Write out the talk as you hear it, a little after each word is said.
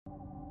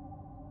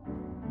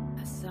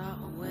saw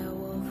a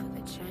werewolf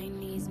with a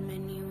Chinese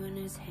menu in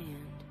his hand.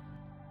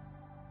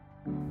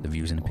 The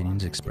views and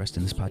opinions expressed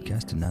in this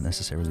podcast do not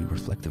necessarily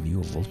reflect the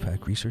view of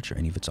Wolfpack Research or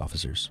any of its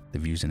officers. The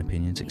views and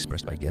opinions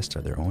expressed by guests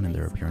are their own, and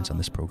their appearance on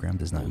this program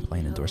does not imply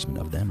an endorsement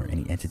of them or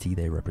any entity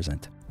they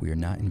represent. We are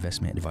not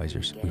investment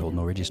advisors. We hold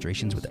no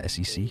registrations with the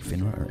SEC,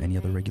 FINRA, or any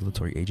other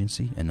regulatory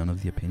agency, and none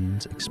of the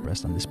opinions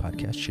expressed on this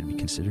podcast should be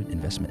considered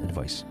investment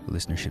advice. The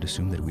listener should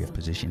assume that we have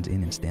positions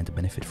in and stand to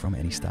benefit from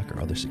any stock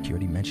or other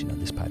security mentioned on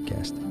this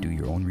podcast. Do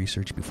your own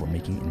research before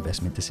making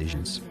investment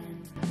decisions.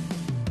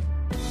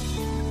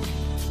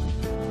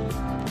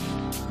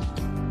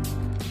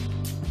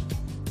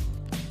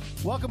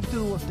 Welcome to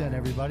the Wolf Den,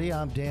 everybody.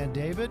 I'm Dan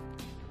David.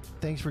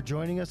 Thanks for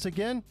joining us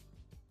again.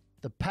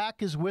 The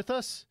pack is with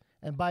us,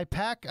 and by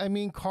pack, I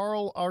mean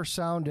Carl, our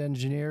sound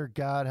engineer.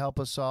 God help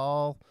us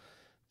all.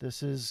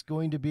 This is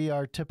going to be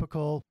our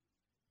typical,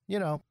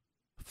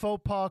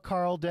 faux pas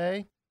Carl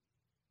day.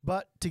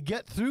 But to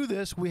get through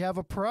this, we have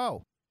a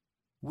pro.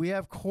 We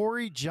have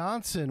Cory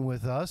Johnson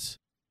with us.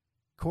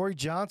 Cory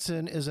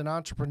Johnson is an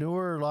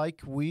entrepreneur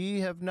like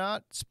we have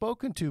not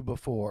spoken to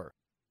before.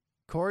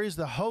 Cory is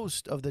the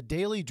host of the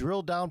Daily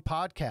Drill Down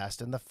podcast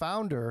and the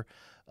founder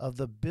of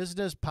the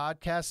Business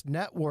Podcast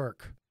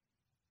Network.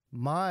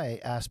 My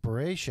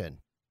aspiration.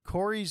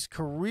 Cory's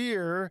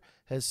career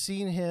has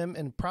seen him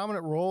in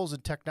prominent roles in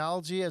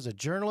technology as a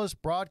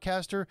journalist,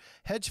 broadcaster,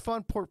 hedge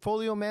fund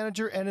portfolio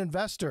manager, and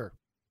investor.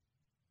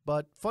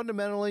 But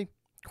fundamentally,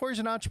 Cory's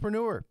an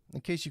entrepreneur,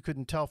 in case you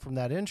couldn't tell from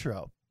that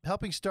intro,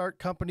 helping start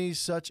companies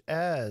such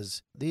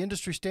as The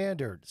Industry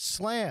Standard,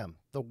 Slam,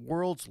 the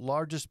world's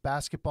largest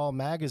basketball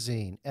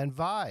magazine, and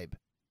Vibe.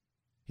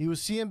 He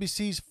was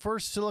CNBC's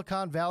first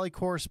Silicon Valley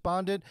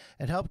correspondent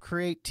and helped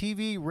create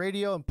TV,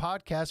 radio, and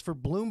podcasts for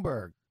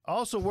Bloomberg.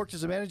 Also worked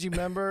as a managing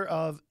member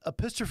of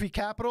Epistrophy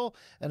Capital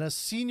and a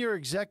senior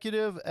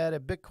executive at a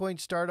Bitcoin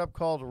startup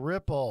called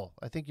Ripple.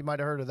 I think you might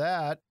have heard of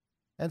that.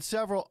 And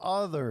several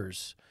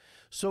others.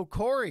 So,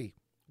 Cory,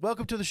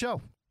 welcome to the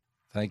show.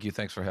 Thank you.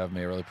 Thanks for having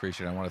me. I really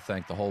appreciate it. I want to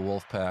thank the whole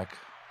wolf pack.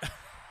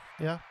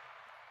 Yeah.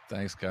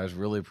 Thanks, guys.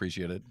 Really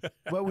appreciate it.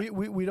 Well,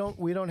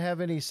 we don't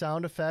have any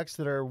sound effects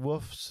that are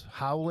wolves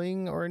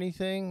howling or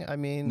anything. I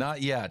mean,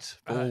 not yet,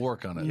 but we'll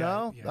work on it.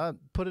 No, Yeah.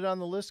 Put it on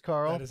the list,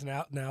 Carl. That is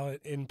now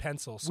in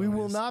pencil. So we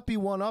will not be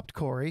one-upped,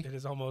 Cory. It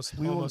is almost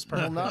We will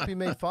perfect. not be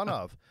made fun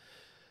of.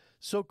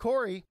 So,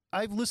 Cory,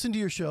 I've listened to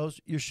your shows.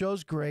 Your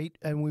show's great,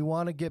 and we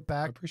want to get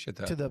back appreciate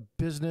that. to the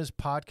Business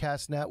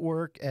Podcast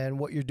Network and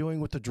what you're doing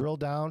with the drill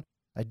down.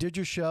 I did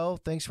your show.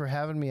 Thanks for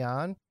having me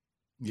on.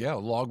 Yeah,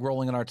 log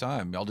rolling in our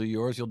time. I'll do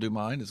yours, you'll do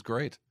mine. It's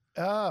great.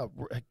 Oh,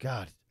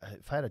 God,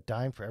 if I had a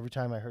dime for every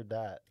time I heard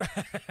that.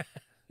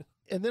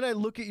 And then I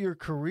look at your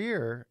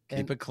career. And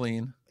keep it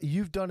clean.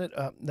 You've done it.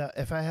 Now,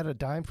 if I had a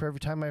dime for every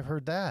time I've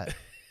heard that.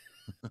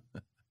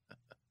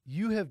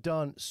 You have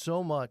done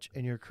so much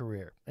in your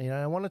career. And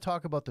I want to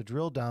talk about the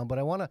drill down, but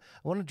I want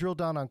to drill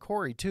down on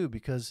Cory too,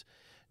 because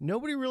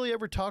nobody really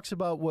ever talks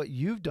about what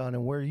you've done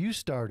and where you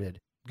started.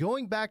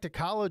 Going back to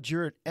college,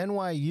 you're at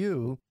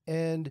NYU,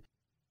 and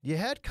you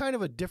had kind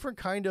of a different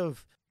kind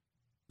of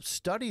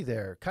study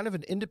there, kind of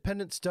an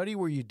independent study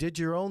where you did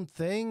your own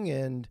thing.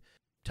 And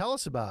tell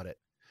us about it.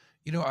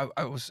 You know,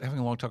 I was having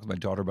a long talk with my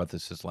daughter about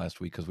this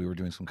last week because we were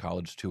doing some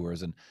college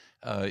tours, and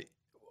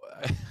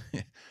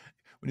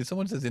when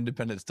someone says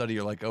independent study,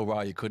 you're like, oh,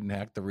 wow, you couldn't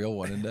hack the real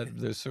one. And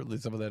there's certainly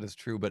some of that is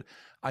true. But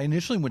I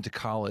initially went to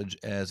college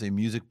as a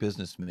music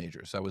business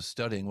major. So I was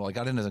studying, I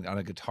got in on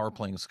a guitar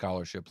playing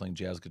scholarship, playing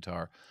jazz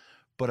guitar.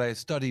 But I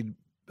studied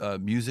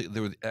music.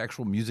 The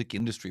actual music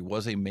industry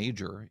was a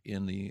major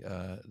in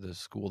the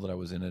school that I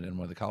was in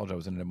and the college I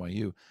was in at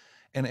NYU.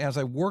 And as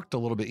I worked a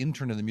little bit,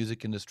 interned in the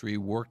music industry,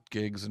 worked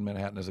gigs in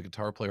Manhattan as a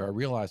guitar player, I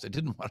realized I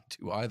didn't want to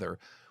do either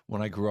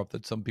when I grew up,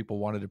 that some people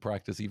wanted to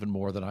practice even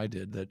more than I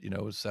did, that,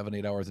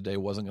 7-8 hours a day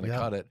wasn't going to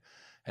cut it.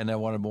 And I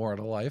wanted more out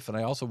of life. And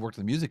I also worked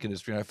in the music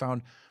industry, and I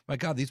found, my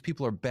God, these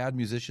people are bad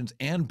musicians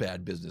and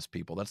bad business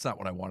people. That's not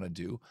what I want to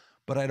do.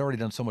 But I'd already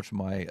done so much of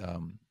my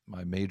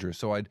major.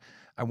 So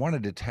I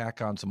wanted to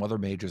tack on some other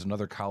majors and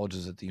other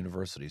colleges at the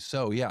university.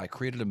 So yeah, I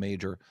created a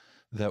major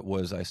that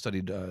was, I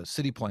studied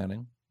city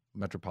planning,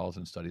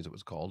 metropolitan studies it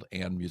was called,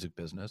 and music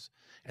business.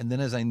 And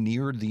then as I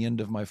neared the end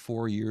of my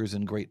 4 years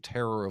in great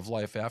terror of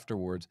life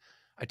afterwards,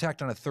 I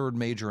tacked on a third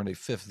major and a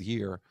fifth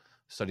year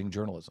studying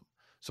journalism.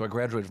 So I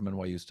graduated from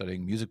NYU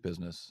studying music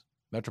business,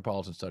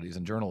 metropolitan studies,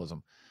 and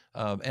journalism,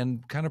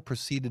 and kind of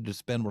proceeded to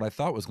spend what I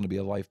thought was going to be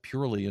a life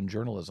purely in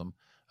journalism,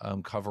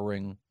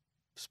 covering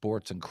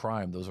sports and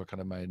crime. Those were kind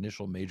of my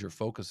initial major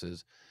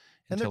focuses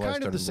until I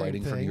started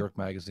writing for New York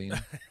Magazine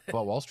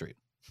about Wall Street.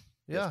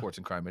 Yeah. Sports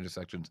and crime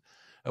intersections.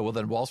 Well,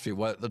 then Wall Street,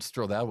 let's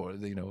throw that one,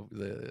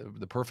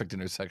 the perfect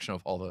intersection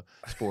of all the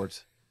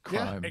sports,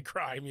 crime. And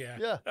crime, yeah.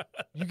 Yeah.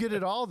 You get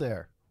it all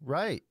there.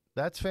 Right.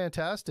 That's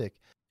fantastic.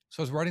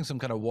 So I was writing some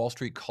kind of Wall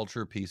Street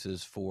culture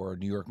pieces for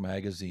New York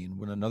Magazine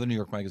when another New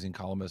York Magazine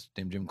columnist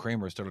named Jim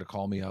Cramer started to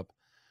call me up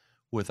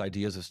with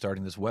ideas of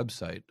starting this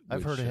website, which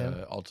I've heard of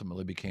him.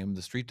 Ultimately became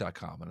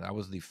TheStreet.com. And I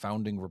was the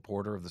founding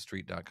reporter of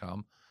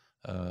TheStreet.com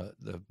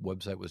The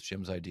website was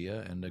Jim's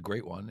idea and a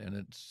great one. And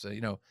it's,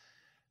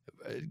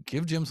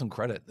 give Jim some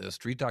credit. The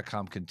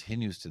street.com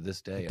continues to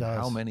this day. It And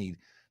how does. many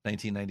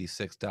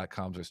 1996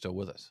 .coms are still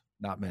with us?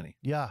 Not many.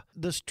 Yeah.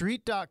 The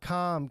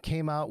street.com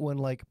came out when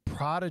like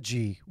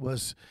Prodigy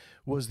was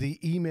the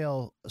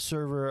email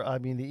server. I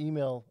mean, the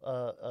email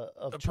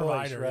of choice,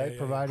 provider, right? yeah.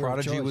 Provider of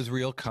Prodigy choice. was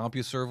real.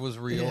 CompuServe was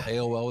real. Yeah.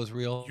 AOL was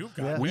real. You've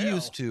got We mail.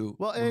 used to.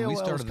 Well, when we AOL was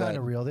started kind that,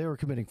 of real. They were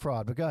committing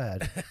fraud, but go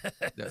ahead.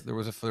 there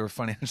was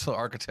financial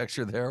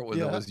architecture there that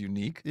Yeah. was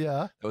unique.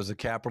 Yeah. It was a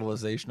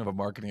capitalization of a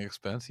marketing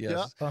expense.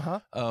 Yes. Yeah.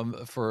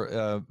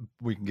 Uh-huh.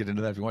 We can get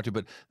into that if you want to,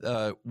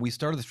 but we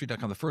started the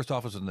street.com. The first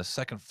office was on the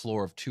second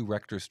floor of 2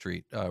 Rector Street,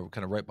 kind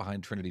of right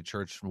behind Trinity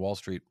Church and Wall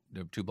Street,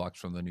 2 blocks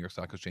from the New York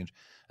Stock Exchange,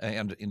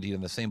 and indeed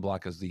in the same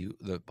block as the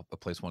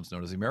place once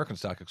known as the American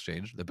Stock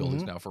Exchange. The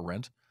building's now for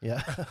rent.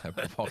 Yeah. I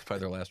walked by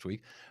there last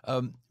week.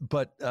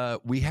 But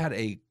we had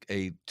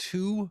a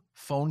 2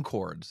 phone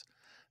cords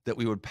that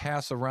we would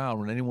pass around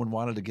when anyone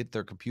wanted to get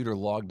their computer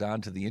logged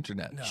on to the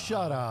internet. No.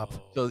 Shut up.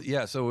 So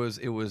yeah, so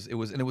it was,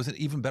 and it was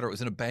even better. It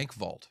was in a bank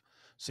vault.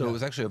 So Yeah. it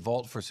was actually a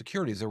vault for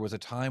securities. There was a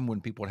time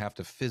when people would have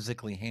to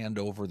physically hand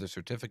over the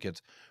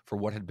certificates for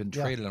what had been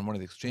Yeah. traded on one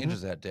of the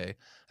exchanges that day.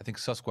 I think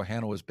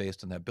Susquehanna was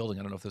based in that building.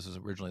 I don't know if this was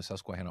originally a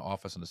Susquehanna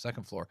office on the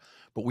second floor,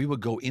 but we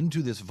would go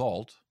into this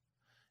vault,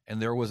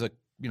 and there was a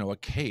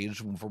cage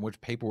from which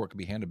paperwork could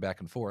be handed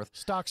back and forth.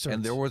 Stock search.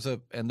 And there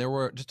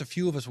were just a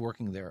few of us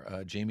working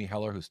there. Jamie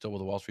Heller, who's still with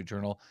the Wall Street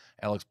Journal,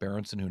 Alex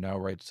Berenson, who now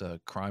writes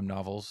crime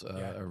novels,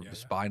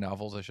 spy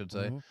novels, I should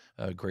say,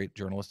 a great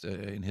journalist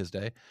in his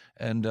day.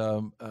 And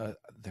there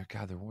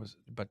was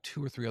about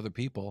 2 or 3 other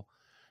people.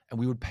 And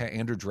we would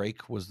Andrew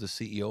Drake was the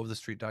CEO of the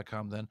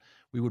street.com then.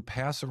 We would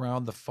pass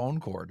around the phone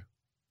cord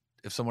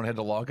if someone had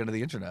to log into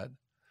the internet.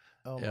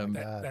 Oh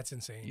my God. That's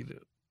insane.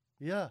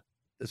 Yeah.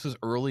 This was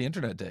early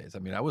internet days. I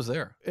mean, I was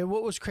there. And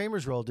what was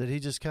Kramer's role? Did he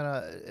just kind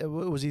of,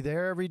 was he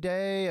there every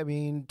day? I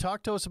mean,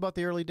 talk to us about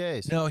the early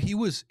days. No, he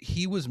was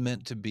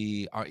meant to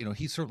be,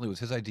 he certainly was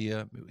his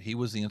idea. He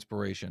was the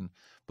inspiration,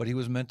 but he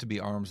was meant to be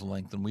arm's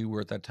length. And we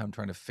were at that time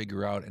trying to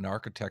figure out an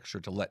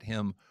architecture to let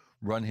him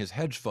run his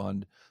hedge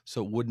fund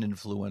so it wouldn't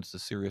influence the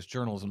serious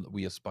journalism that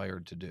we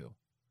aspired to do.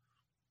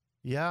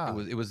 Yeah.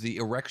 It was the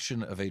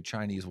erection of a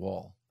Chinese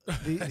wall.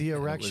 The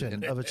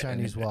erection of a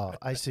Chinese wall.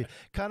 I see.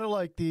 Kind of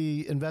like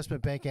the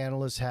investment bank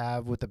analysts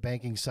have with the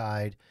banking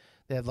side.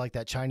 They have like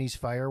that Chinese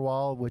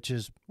firewall, which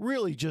is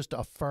really just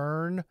a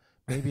fern,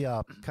 maybe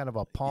a kind of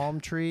a palm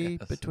tree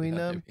between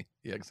them. Maybe.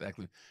 Yeah,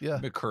 exactly.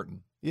 Yeah. A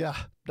curtain. Yeah,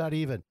 not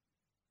even.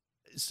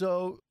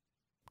 So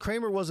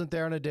Kramer wasn't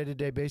there on a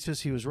day-to-day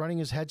basis. He was running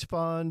his hedge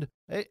fund,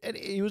 and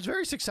he was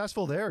very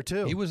successful there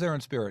too. He was there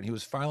in spirit. He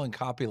was filing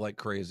copy like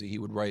crazy. He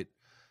would write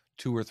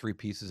 2 or 3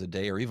 pieces a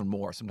day, or even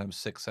more, sometimes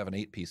 6, 7,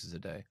 8 pieces a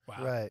day.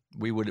 Wow. Right.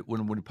 We would,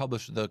 when we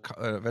published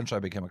eventually I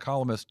became a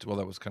columnist. Well,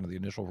 that was kind of the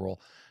initial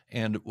role.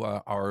 And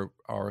our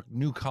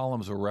new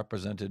columns were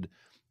represented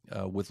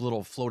with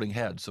little floating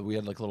heads. So we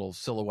had like little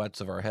silhouettes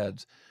of our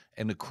heads.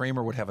 And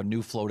Kramer would have a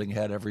new floating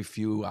head every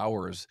few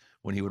hours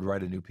when he would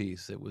write a new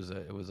piece. It was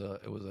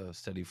a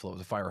steady flow. It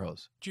was a fire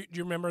hose. Do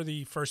you remember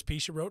the first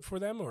piece you wrote for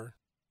them, or?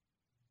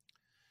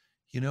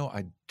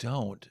 I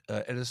don't.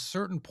 At a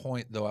certain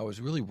point, though, I was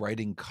really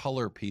writing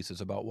color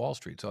pieces about Wall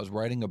Street. So I was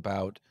writing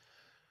about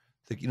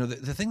the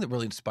thing that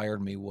really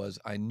inspired me was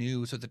I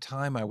knew. So at the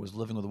time, I was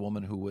living with a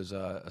woman who was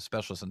a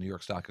specialist in the New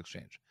York Stock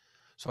Exchange.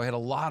 So I had a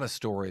lot of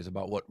stories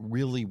about what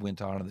really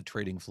went on the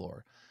trading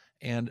floor,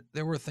 and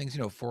there were things.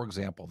 For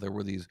example, there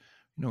were these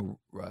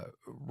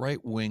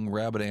right-wing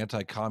rabid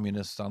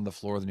anti-communists on the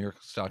floor of the New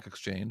York Stock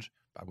Exchange.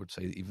 I would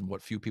say even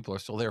what few people are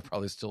still there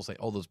probably still say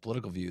all those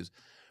political views.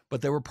 But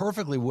they were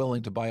perfectly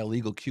willing to buy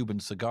illegal Cuban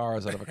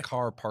cigars out of a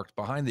car parked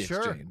behind the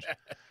exchange.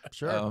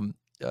 Sure.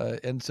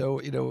 And so,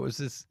 it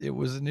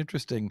was an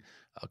interesting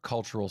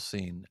cultural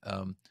scene.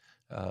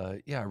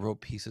 I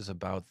wrote pieces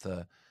about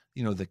the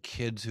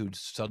kids who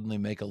suddenly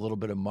make a little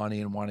bit of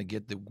money and want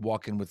to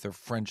walk in with their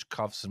French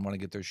cuffs and want to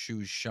get their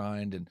shoes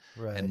shined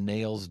and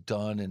nails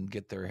done and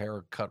get their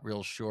hair cut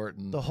real short.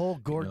 And the whole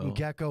Gordon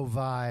Gekko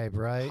vibe,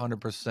 right?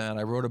 100%.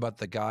 I wrote about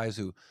the guys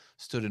who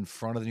stood in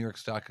front of the New York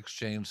Stock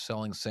Exchange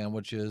selling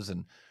sandwiches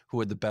and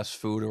who had the best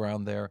food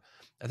around there.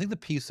 I think the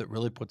piece that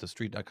really put the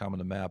street.com on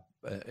the map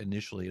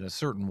initially in a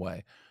certain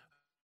way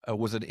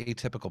was an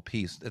atypical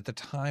piece. At the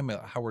time,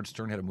 Howard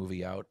Stern had a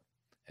movie out,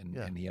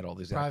 and he had all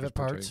these Private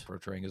actors Parts.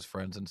 portraying his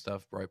friends and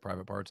stuff, right?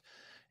 Private Parts.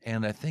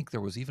 And I think there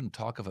was even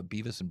talk of a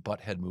Beavis and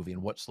Butthead movie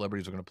and what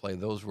celebrities were going to play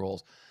those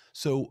roles.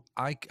 So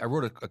I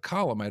wrote a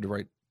column. I had to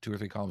write 2 or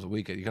 3 columns a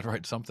week. You got to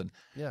write something.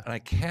 Yeah. And I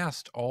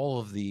cast all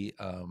of the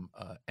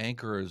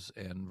anchors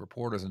and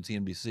reporters on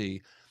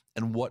CNBC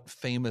and what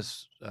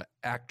famous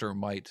actor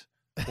might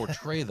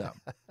portray them.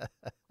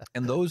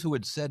 And those who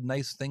had said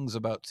nice things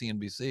about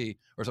CNBC,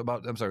 those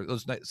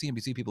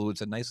CNBC people who had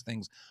said nice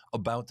things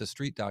about the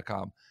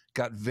street.com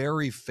got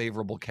very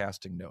favorable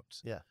casting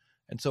notes. Yeah.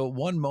 And so at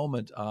one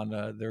moment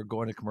they're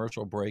going to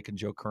commercial break and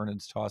Joe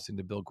Kernan's tossing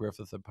to Bill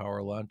Griffith at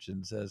Power Lunch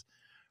and says,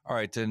 all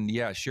right, and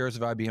shares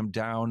of IBM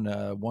down,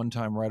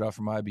 one-time write-off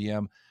from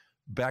IBM,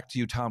 back to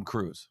you, Tom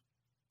Cruise.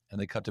 And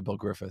they cut to Bill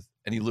Griffith,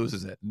 and he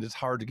loses it. And it's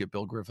hard to get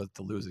Bill Griffith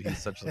to lose it.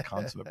 He's such a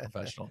consummate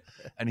professional.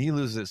 And he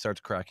loses it, starts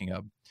cracking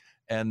up.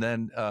 And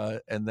then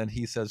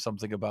he says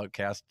something about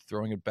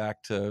throwing it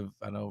back to,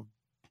 I don't know,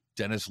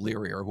 Dennis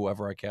Leary or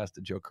whoever I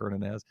casted Joe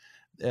Kernan as.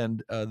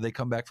 And they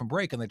come back from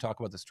break, and they talk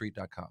about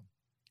TheStreet.com.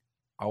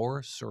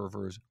 Our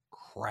servers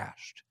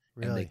crashed.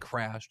 Really? And they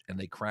crashed, and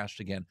they crashed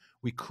again.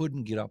 We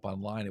couldn't get up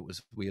online.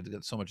 We had to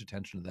get so much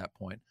attention at that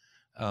point.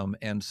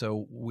 And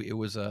so it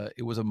was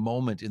a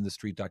moment in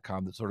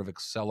TheStreet.com that sort of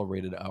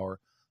accelerated our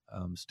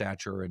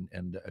stature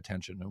and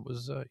attention. It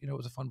was it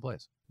was a fun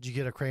place. Did you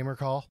get a Kramer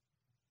call?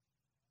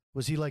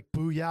 Was he like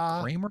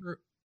booyah?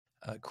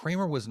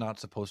 Kramer was not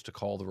supposed to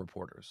call the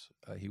reporters.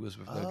 He was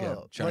again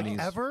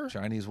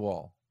Chinese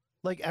wall.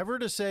 Like ever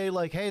to say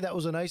like, hey, that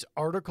was a nice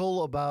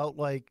article about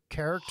like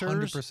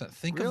characters. 100%.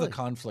 Think Really? of the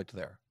conflict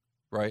there,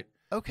 right?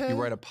 Okay. You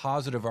write a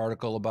positive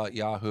article about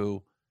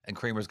Yahoo, and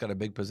Kramer's got a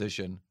big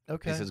position.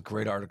 Okay. He says,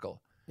 great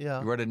article. Yeah.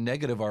 You write a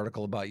negative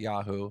article about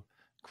Yahoo,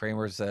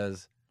 Kramer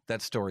says,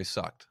 that story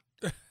sucked.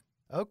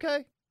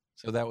 Okay.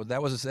 So that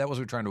was what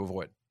we're trying to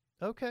avoid.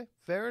 Okay.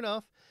 Fair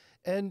enough.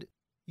 And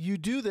you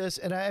do this,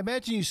 and I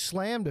imagine you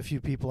slammed a few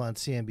people on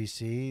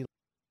CNBC.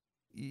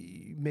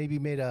 You maybe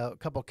made a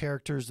couple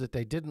characters that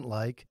they didn't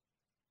like,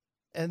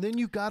 and then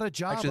you got a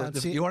job Actually, on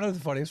CNBC. You want to know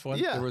the funniest one?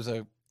 Yeah.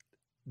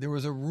 There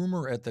was a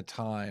rumor at the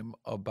time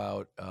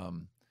about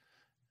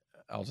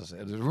I'll just say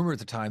there's a rumor at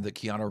the time that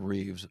Keanu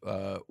Reeves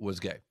was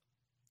gay.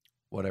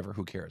 Whatever,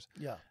 who cares?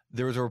 Yeah.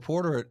 There was a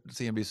reporter at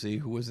CNBC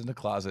who was in the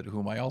closet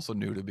whom I also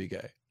knew to be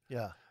gay.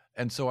 Yeah.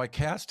 And so I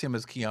cast him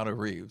as Keanu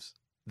Reeves,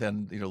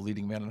 then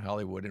leading man in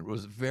Hollywood. It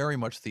was very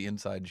much the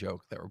inside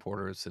joke. That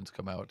reporter has since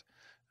come out.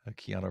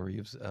 Keanu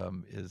Reeves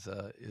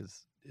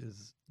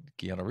is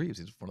Keanu Reeves.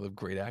 He's one of the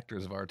great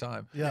actors of our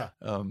time. Yeah.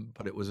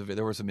 But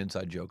there were some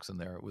inside jokes in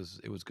there. It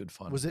was good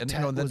fun. Was it and,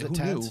 tense? and then Was it who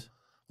tense? knew?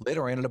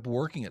 Later, I ended up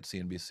working at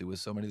CNBC with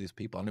so many of these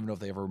people. I don't even know if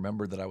they ever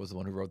remembered that I was the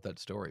one who wrote that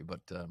story.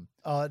 But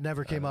It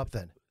never came up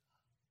then.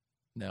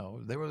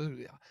 no, they were.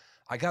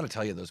 I got to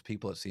tell you, those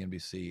people at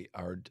CNBC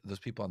those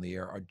people on the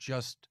air are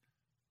just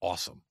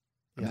awesome.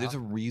 I mean, there's a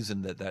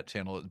reason that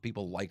channel,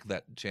 people like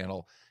that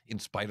channel in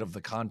spite of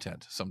the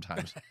content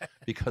sometimes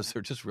because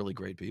they're just really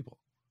great people.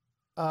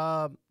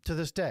 To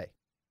this day.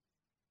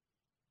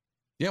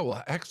 Yeah,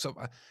 well, heck, so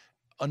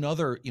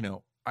another,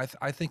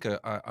 I think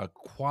a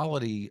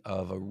quality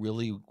of a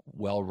really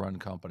well-run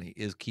company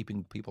is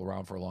keeping people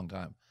around for a long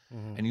time.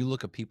 Mhm. And you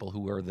look at people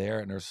who are there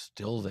and are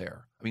still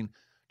there. I mean,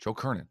 Joe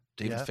Kernan,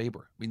 David Yeah.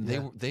 Faber. I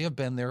mean, they have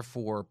been there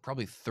for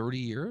probably 30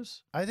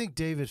 years. I think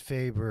David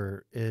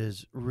Faber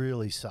is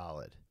really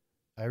solid.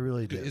 I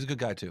really do. He's a good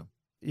guy too.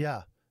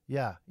 Yeah,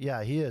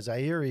 he is. I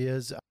hear he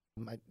is. I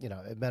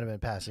met him in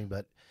passing,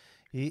 but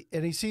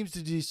he seems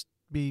to just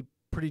be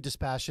pretty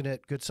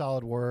dispassionate, good,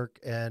 solid work,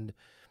 and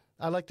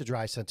I like the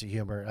dry sense of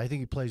humor. I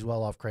think he plays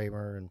well off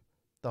Kramer and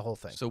the whole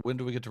thing. So when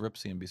do we get to rip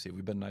CNBC? Have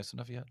we been nice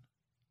enough yet?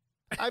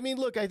 I mean,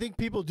 look, I think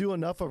people do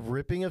enough of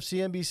ripping of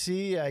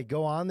CNBC. I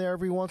go on there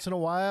every once in a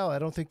while. I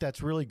don't think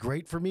that's really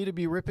great for me to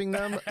be ripping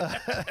them. Can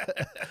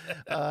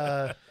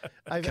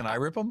I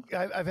rip them?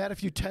 I've had a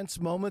few tense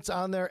moments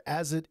on there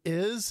as it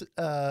is.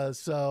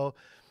 But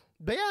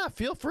yeah,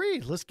 feel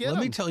free. Let's get them.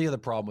 Let me tell you the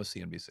problem with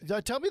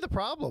CNBC. Tell me the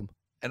problem.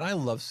 And I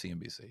love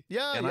CNBC.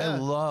 Yeah, and I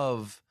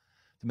love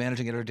the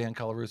managing editor, Dan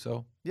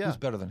Colarusso. Yeah. Who's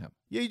better than him?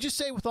 Yeah, you just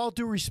say with all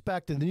due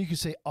respect, and then you can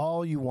say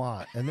all you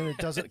want, and then it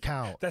doesn't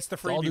count. That's the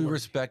With all freebie due word.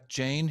 respect,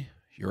 Jane,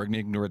 you're an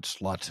ignorant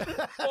slut.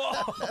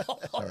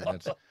 Sorry,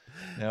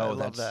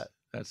 love that.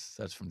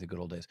 That's from the good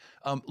old days.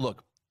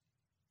 Look,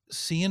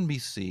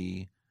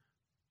 CNBC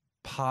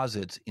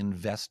posits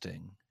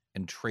investing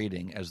and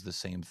trading as the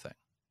same thing.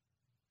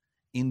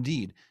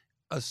 Indeed,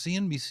 a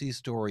CNBC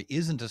story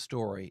isn't a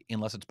story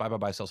unless it's buy, buy,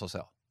 buy, sell, sell,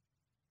 sell.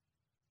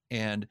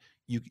 And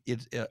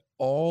it's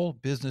all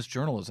business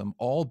journalism,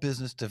 all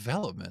business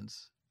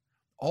developments,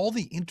 all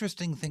the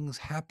interesting things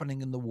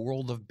happening in the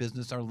world of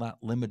business are not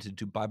limited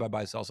to buy, buy,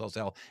 buy, sell, sell,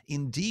 sell.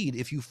 Indeed,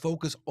 if you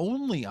focus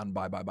only on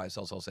buy, buy, buy,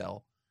 sell, sell,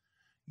 sell,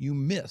 you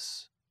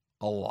miss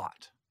a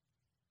lot.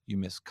 You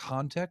miss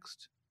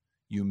context,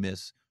 you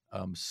miss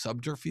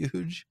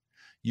subterfuge,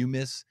 you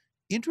miss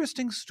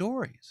interesting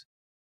stories.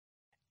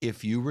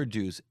 If you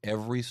reduce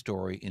every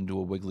story into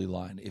a wiggly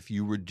line, if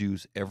you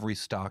reduce every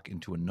stock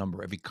into a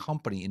number, every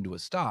company into a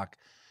stock,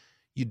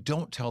 you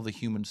don't tell the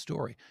human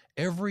story.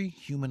 Every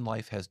human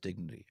life has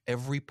dignity.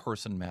 Every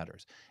person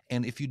matters.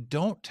 And if you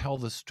don't tell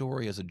the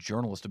story as a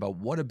journalist about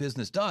what a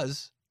business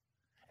does,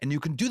 and you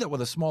can do that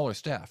with a smaller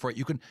staff, right?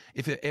 You can,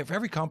 if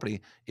every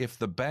company, if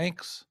the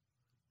banks,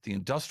 the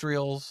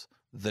industrials,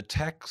 the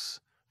techs,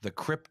 the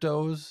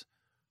cryptos,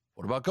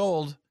 what about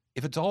gold?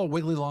 If it's all a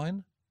wiggly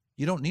line,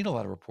 you don't need a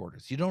lot of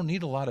reporters. You don't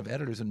need a lot of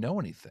editors who know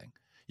anything.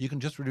 You can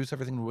just reduce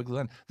everything to a wiggly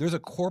line. There's a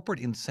corporate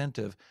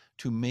incentive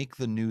to make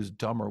the news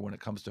dumber when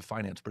it comes to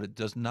finance, but it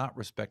does not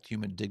respect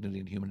human dignity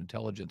and human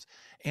intelligence.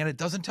 And it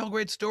doesn't tell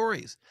great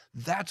stories.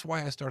 That's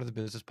why I started the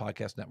Business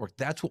Podcast Network.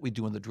 That's what we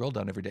do in the drill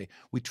down every day.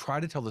 We try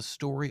to tell the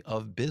story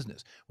of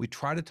business. We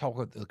try to tell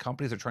what the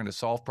companies that are trying to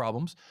solve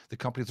problems, the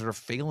companies that are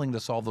failing to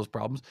solve those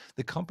problems,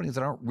 the companies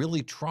that aren't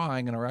really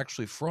trying and are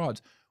actually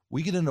frauds.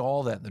 We get into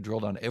all that in the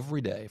drill down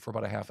every day for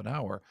about a half an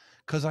hour,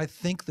 because I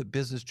think that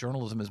business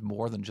journalism is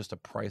more than just a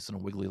price and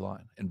a wiggly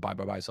line and buy,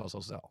 sell,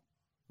 sell, sell.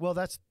 Well,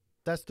 that's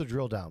the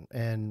drill down,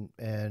 and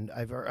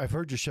I've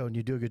heard your show, and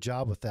you do a good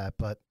job with that.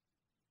 But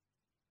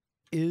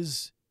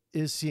is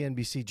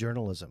CNBC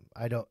journalism?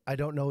 I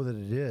don't know that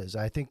it is.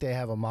 I think they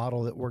have a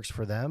model that works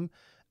for them.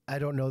 I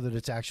don't know that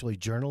it's actually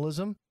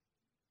journalism.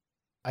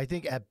 I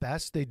think at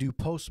best they do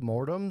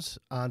postmortems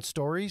on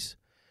stories.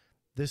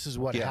 This is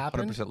what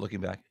happened. 100%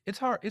 looking back. It's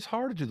hard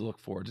to do the look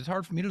forwards. It's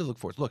hard for me to look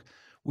forwards. Look,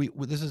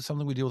 this is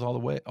something we deal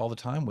with all the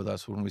time with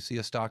us when we see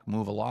a stock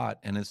move a lot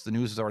and the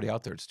news is already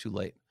out there. It's too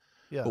late.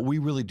 Yeah. But we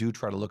really do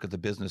try to look at the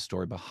business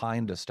story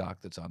behind a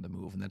stock that's on the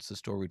move, and that's the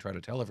story we try to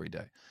tell every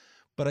day.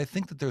 But I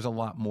think that there's a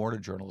lot more to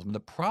journalism.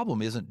 The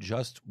problem isn't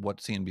just what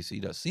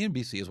CNBC does.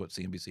 CNBC is what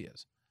CNBC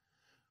is,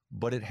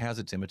 but it has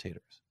its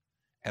imitators.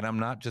 And I'm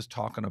not just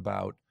talking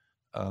about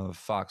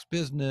Fox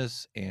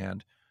Business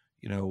and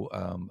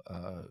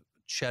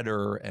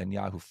Cheddar and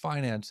Yahoo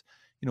Finance,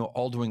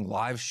 all doing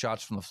live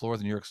shots from the floor of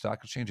the New York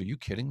Stock Exchange. Are you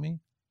kidding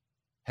me?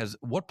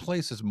 What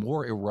place is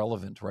more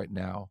irrelevant right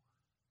now,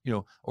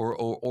 or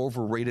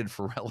overrated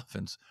for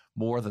relevance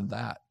more than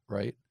that,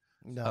 right?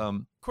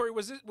 No. Cory,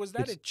 was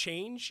that a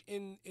change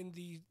in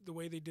the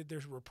way they did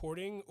their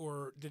reporting,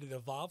 or did it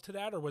evolve to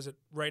that, or was it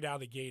right out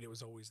of the gate it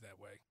was always that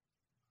way?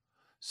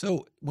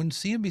 So when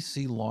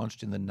CNBC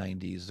launched in the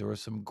 90s, there were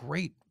some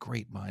great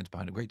minds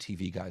behind it, great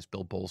TV guys,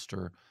 Bill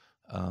Bolster,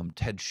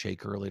 Ted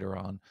Shaker later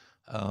on,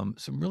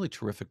 some really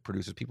terrific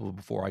producers, people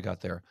before I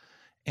got there.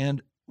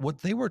 And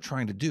what they were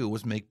trying to do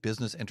was make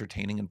business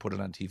entertaining and put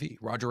it on TV.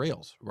 Roger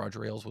Ailes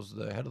was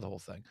the head of the whole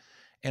thing.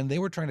 And they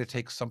were trying to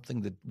take something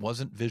that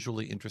wasn't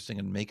visually interesting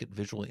and make it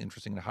visually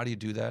interesting. And how do you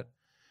do that?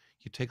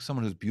 You take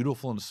someone who's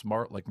beautiful and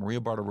smart like Maria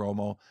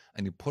Bartiromo,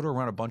 and you put her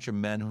around a bunch of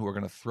men who are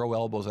going to throw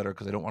elbows at her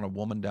because they don't want a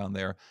woman down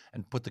there,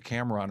 and put the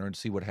camera on her and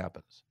see what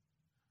happens.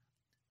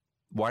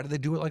 Why did they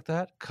do it like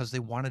that? Because they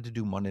wanted to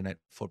do Monday Night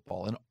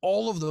Football. And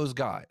all of those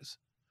guys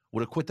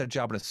would have quit that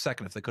job in a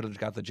second if they could have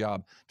got the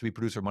job to be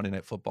producer of Monday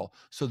Night Football.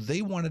 So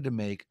they wanted to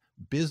make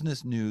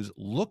business news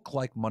look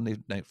like Monday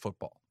Night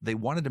Football. They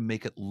wanted to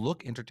make it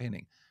look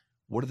entertaining.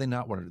 What did they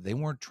not want to do? They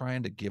weren't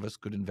trying to give us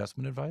good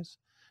investment advice.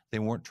 They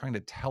weren't trying to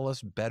tell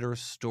us better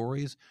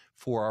stories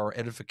for our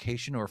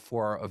edification or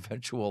for our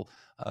eventual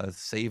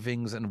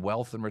savings and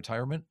wealth and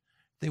retirement.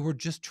 They were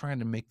just trying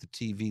to make the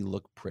TV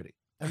look pretty.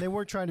 And they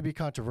weren't trying to be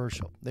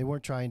controversial. They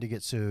weren't trying to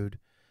get sued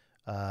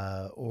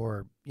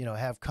or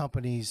have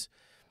companies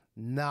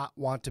not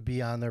want to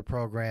be on their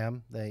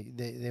program.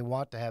 They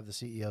want to have the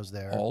CEOs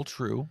there. All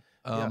true.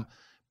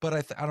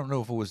 But I don't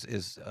know if it was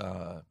as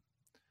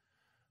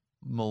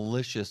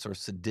malicious or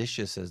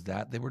seditious as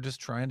that. They were just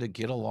trying to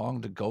go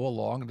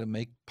along to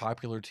make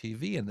popular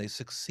TV, and they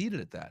succeeded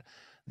at that.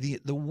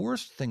 The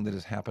worst thing that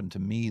has happened to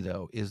me,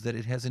 though, is that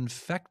it has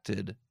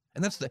infected,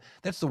 and that's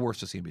the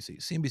worst of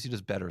CNBC. CNBC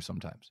does better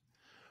sometimes.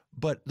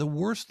 But the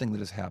worst thing that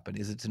has happened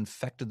is it's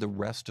infected the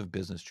rest of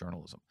business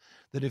journalism.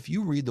 That if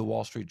you read the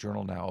Wall Street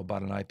Journal now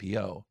about an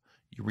IPO,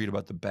 you read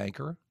about the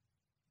banker,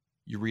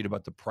 you read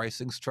about the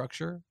pricing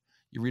structure,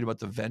 you read about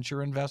the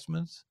venture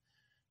investments.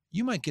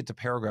 You might get to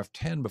paragraph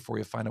 10 before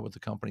you find out what the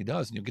company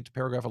does. And you'll get to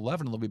paragraph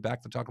 11 and they'll be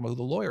back to talking about who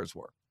the lawyers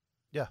were.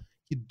 Yeah.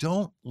 You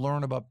don't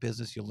learn about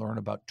business, you learn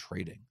about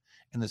trading.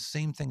 And the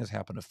same thing has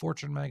happened to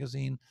Fortune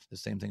magazine. The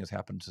same thing has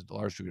happened to a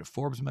large degree to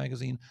Forbes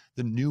magazine.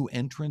 The new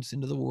entrants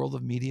into the world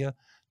of media,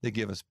 they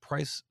give us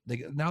price.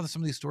 Now that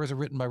some of these stories are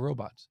written by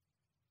robots.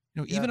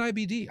 Even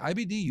IBD.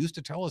 IBD used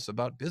to tell us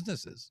about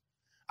businesses.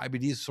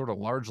 IBD is sort of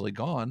largely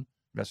gone,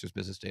 Investors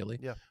Business Daily.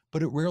 Yeah.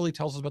 But it rarely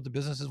tells us about the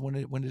businesses when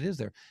it is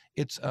there.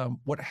 It's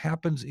what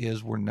happens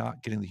is we're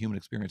not getting the human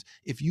experience.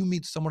 If you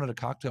meet someone at a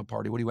cocktail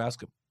party, what do you ask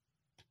them?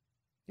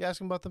 You ask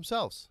them about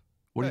themselves.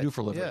 What do you do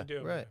for a living?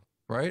 Yeah,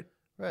 Right?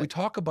 Right. We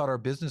talk about our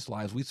business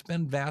lives. We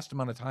spend vast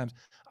amount of times.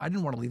 I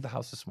didn't want to leave the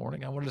house this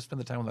morning. I wanted to spend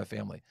the time with my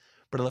family,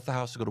 but I left the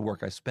house to go to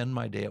work. I spend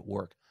my day at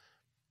work.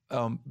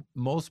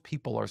 Most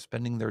people are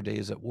spending their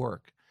days at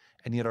work,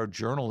 and yet our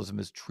journalism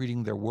is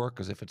treating their work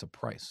as if it's a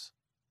price.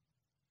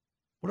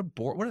 Who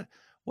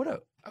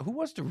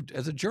wants to,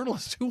 as a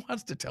journalist, who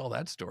wants to tell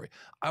that story?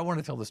 I want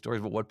to tell the stories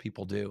about what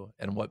people do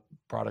and what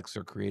products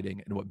they're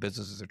creating and what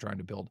businesses are trying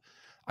to build.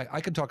 I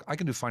can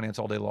do finance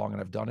all day long, and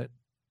I've done it.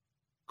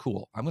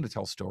 Cool. I'm going to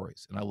tell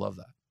stories, and I love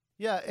that.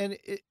 Yeah, and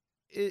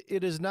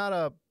it is not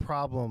a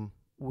problem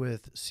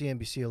with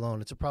CNBC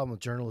alone. It's a problem with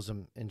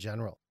journalism in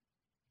general.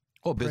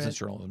 Oh, business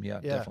journalism. Yeah,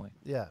 definitely.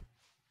 Yeah.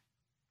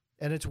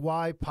 And it's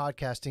why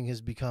podcasting has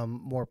become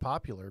more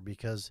popular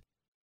because,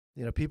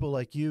 people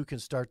like you can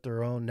start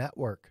their own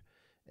network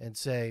and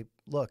say,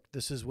 look,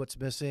 this is what's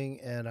missing,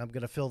 and I'm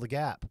going to fill the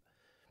gap.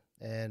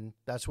 and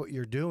that's what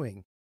you're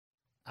doing.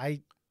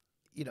 I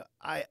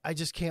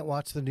just can't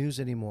watch the news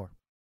anymore,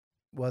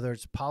 whether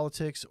it's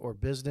politics or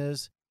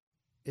business.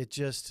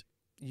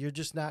 You're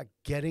just not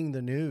getting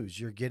the news.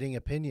 You're getting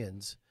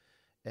opinions,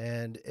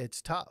 and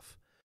it's tough.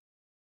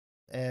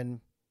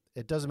 And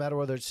it doesn't matter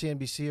whether it's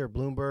CNBC or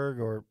Bloomberg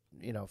or,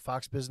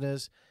 Fox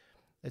Business.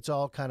 It's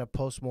all kind of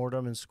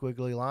postmortem and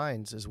squiggly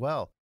lines as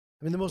well.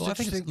 I mean, the most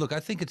interesting. I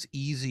think it's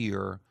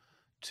easier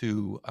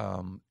to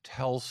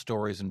tell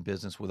stories in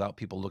business without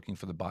people looking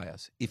for the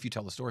bias if you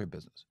tell the story of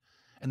business.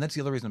 And that's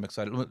the other reason I'm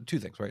excited. Well, two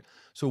things, right?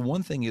 So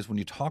one thing is when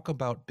you talk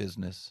about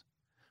business,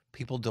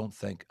 people don't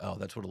think, oh,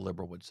 that's what a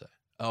liberal would say.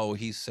 Oh,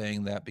 he's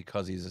saying that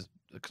because he's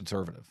a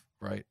conservative,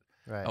 right?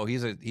 Right. Oh,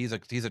 he's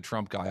a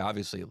Trump guy,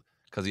 obviously,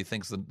 because he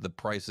thinks the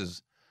price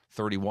is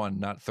 31,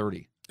 not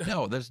 30.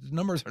 No,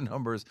 numbers are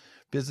numbers.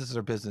 Businesses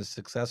are business.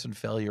 Success and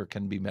failure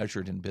can be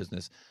measured in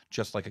business,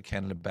 just like a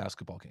Canada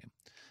basketball game.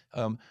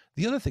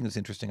 The other thing that's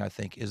interesting, I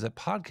think, is that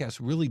podcasts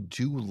really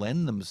do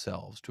lend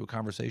themselves to a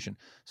conversation.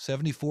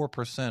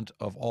 74%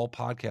 of all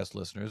podcast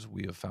listeners,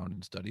 we have found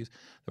in studies,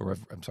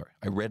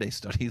 I read a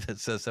study that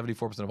says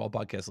 74% of all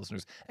podcast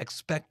listeners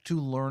expect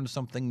to learn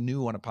something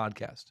new on a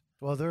podcast.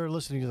 Well, they're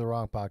listening to the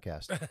wrong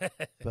podcast.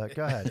 But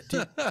go ahead.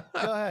 Go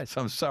ahead.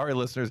 So I'm sorry,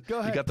 listeners. Go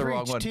ahead. You got the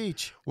wrong one.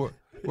 Teach.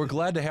 We're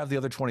glad to have the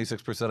other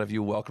 26% of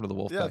you. Welcome to the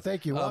Wolfpack. Yeah,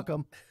 thank you.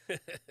 Welcome.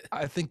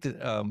 I think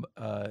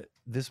that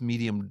this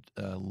medium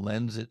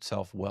lends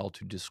itself well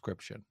to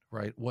description,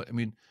 right?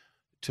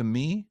 To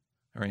me,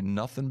 there ain't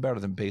nothing better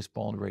than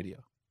baseball and radio.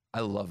 I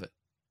love it.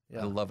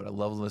 Yeah. I love it. I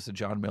love listening to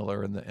John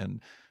Miller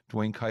and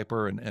Dwayne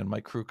Kuiper and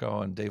Mike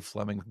Krukow and Dave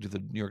Fleming do the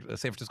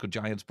San Francisco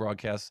Giants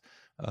broadcasts.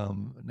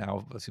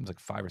 Now it seems like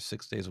 5 or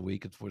 6 days a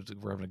week.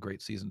 We're having a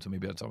great season, so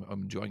maybe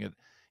I'm enjoying it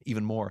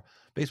even more.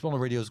 Baseball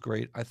and radio is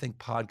great. I think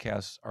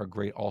podcasts are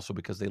great also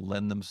because they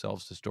lend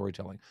themselves to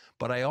storytelling.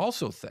 But I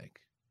also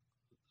think,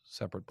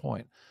 separate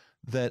point,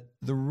 that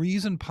the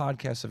reason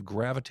podcasts have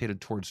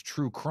gravitated towards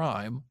true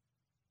crime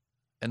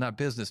and not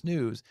business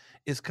news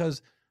is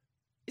because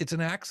it's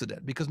an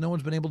accident, because no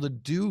one's been able to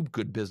do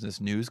good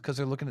business news because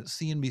they're looking at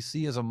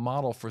CNBC as a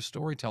model for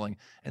storytelling.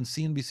 And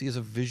CNBC is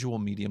a visual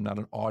medium, not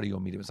an audio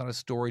medium. It's not a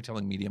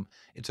storytelling medium.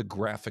 It's a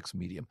graphics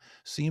medium.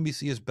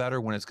 CNBC is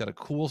better when it's got a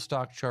cool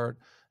stock chart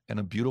and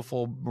a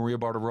beautiful Maria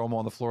Bartiromo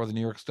on the floor of the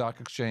New York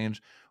Stock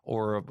Exchange,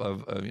 or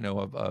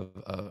a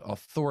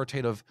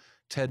authoritative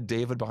Ted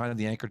David behind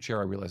the anchor chair.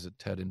 I realize that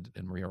Ted and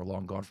Maria are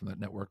long gone from that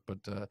network, but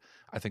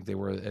I think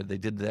they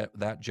did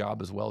that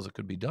job as well as it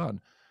could be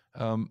done.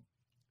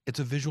 It's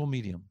a visual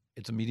medium.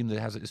 It's a medium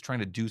that is trying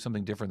to do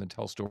something different than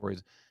tell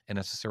stories and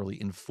necessarily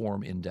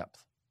inform in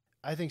depth.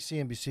 I think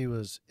CNBC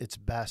was its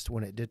best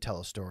when it did tell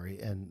a story,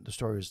 and the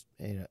story was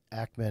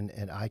Ackman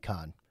and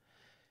Icon.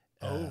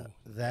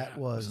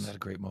 Wasn't that a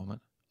great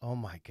moment? Oh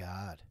my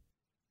God,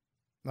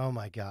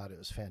 it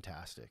was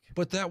fantastic.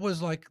 But that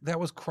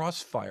was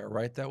crossfire,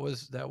 right? That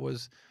was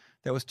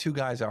two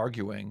guys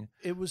arguing.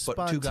 It was but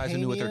spontaneous. 2 guys who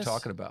knew what they're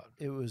talking about.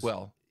 It was.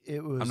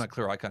 I'm not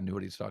clear. Icon knew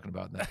what he was talking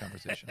about in that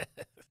conversation.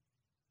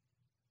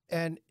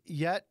 And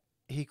yet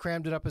he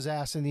crammed it up his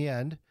ass in the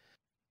end,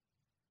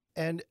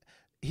 and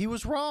he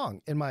was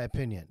wrong, in my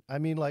opinion. I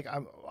mean,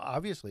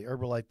 obviously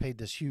Herbalife paid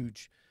this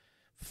huge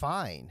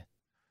fine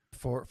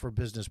for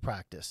business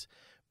practice,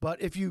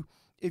 but if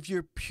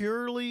you're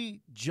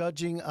purely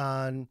judging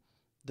on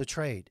the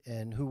trade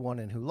and who won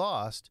and who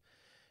lost,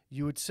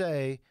 you would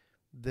say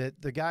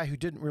that the guy who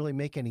didn't really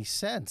make any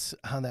sense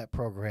on that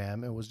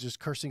program and was just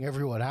cursing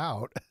everyone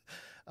out,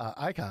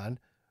 Icon,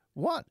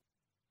 won.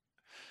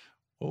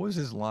 What was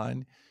his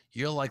line?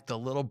 You're like the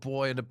little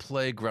boy in the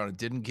playground who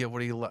didn't get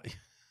what he liked.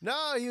 No,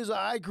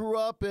 I grew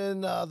up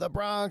in the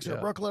Bronx or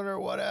Brooklyn or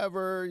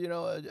whatever,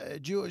 a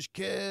Jewish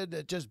kid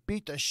that just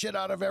beat the shit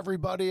out of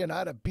everybody, and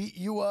I'd have beat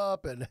you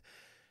up. And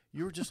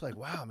you were just like,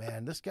 wow,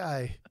 man, this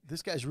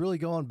guy's really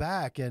going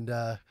back. And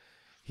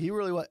he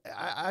really was.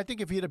 I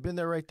think if he'd have been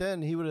there right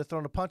then, he would have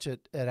thrown a punch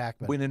at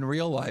Ackman. When in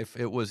real life,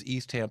 it was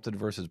East Hampton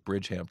versus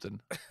Bridgehampton.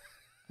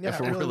 Yeah, if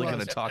we're really going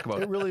to talk about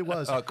it. It really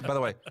was. By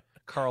the way,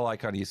 Carl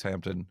Icahn, East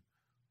Hampton,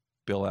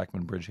 Bill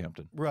Ackman,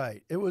 Bridgehampton.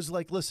 Right. It was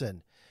like,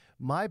 listen,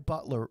 my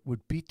butler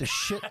would beat the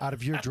shit out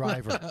of your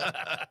driver.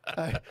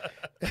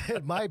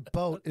 My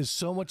boat is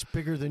so much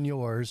bigger than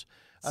yours.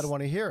 I don't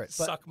want to hear it.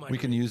 But we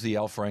can use the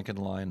Al Franken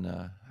line.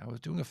 I was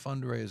doing a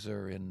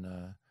fundraiser in,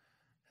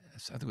 I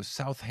think it was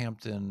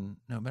Southampton.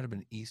 No, it might have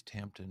been East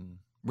Hampton.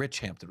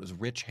 Richhampton. It was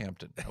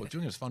Richhampton. I was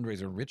doing this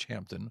fundraiser in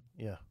Richhampton.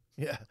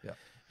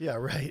 Yeah,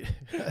 right.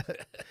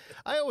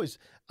 I always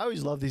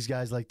love these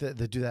guys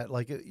that do that.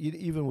 Like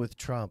even with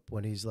Trump,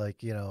 when he's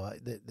like,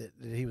 that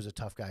he was a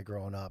tough guy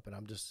growing up, and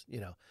I'm just,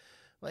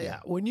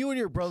 when you and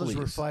your brothers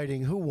were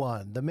fighting, who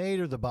won, the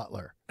maid or the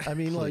butler? I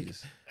mean,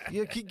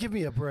 give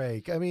me a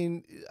break. I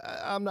mean,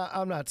 I'm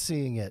not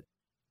seeing it,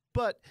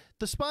 but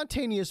the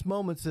spontaneous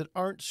moments that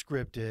aren't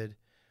scripted.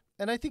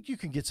 And I think you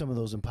can get some of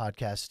those in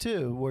podcasts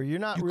too, where you're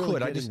not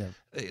getting them.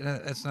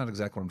 That's not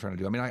exactly what I'm trying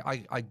to do. I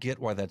mean, I get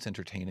why that's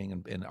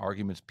entertaining and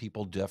arguments.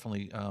 People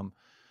definitely,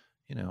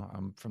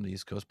 I'm from the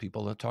East Coast.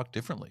 People that talk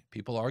differently.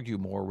 People argue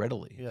more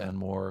readily and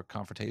more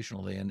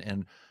confrontationally,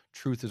 and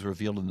truth is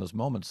revealed in those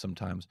moments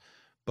sometimes.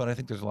 But I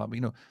think there's a lot.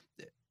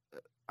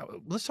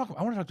 Let's talk.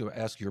 I want to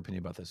ask your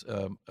opinion about this,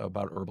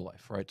 about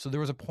Herbalife, right? So there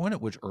was a point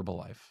at which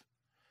Herbalife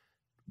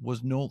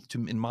was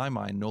in my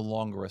mind, no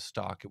longer a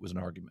stock. It was an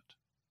argument.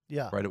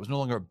 Yeah. Right. It was no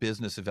longer a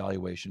business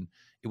evaluation.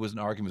 It was an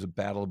argument. It was a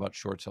battle about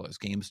short sellers.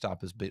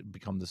 GameStop has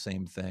become the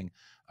same thing.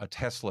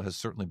 Tesla has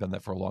certainly been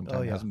that for a long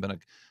time. It hasn't been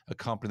a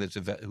company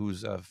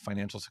whose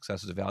financial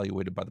success is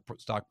evaluated by the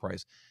stock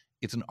price.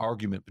 It's an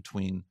argument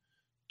between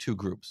two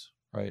groups,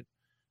 right?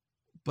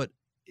 But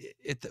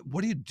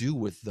what do you do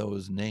with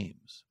those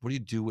names? What do you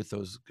do with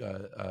those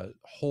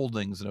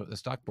holdings in a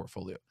stock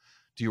portfolio?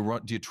 Do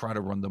you try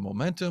to run the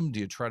momentum? Do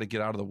you try to get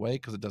out of the way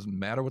because it doesn't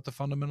matter what the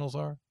fundamentals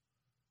are?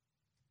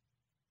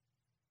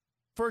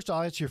 First,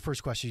 I'll answer your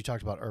first question. You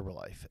talked about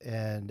Herbalife,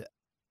 and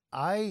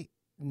I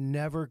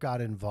never got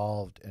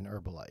involved in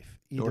Herbalife,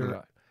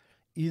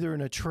 either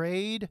in a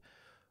trade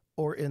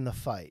or in the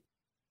fight.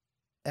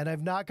 And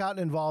I've not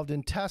gotten involved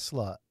in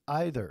Tesla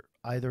either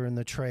in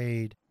the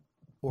trade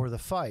or the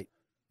fight,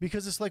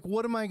 because it's like,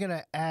 what am I going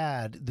to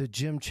add that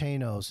Jim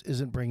Chanos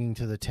isn't bringing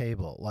to the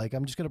table? Like,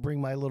 I'm just going to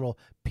bring my little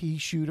pea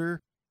shooter.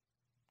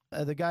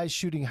 The guy's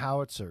shooting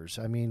howitzers.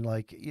 I mean,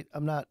 like,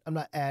 I'm not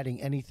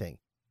adding anything.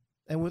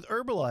 And with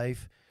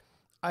Herbalife,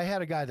 I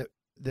had a guy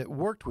that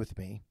worked with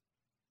me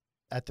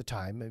at the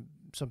time.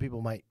 Some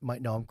people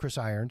might know him, Chris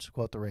Irons,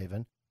 quote the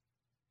Raven.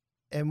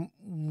 And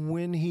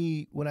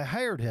when I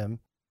hired him,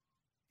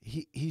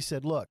 he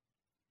said, "Look,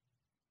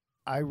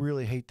 I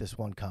really hate this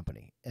one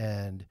company,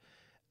 and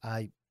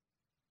I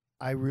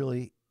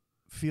really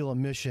feel a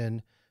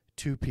mission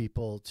to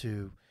people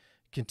to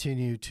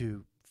continue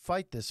to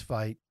fight this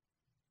fight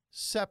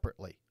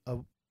separately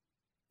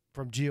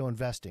from Geo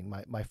Investing,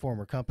 my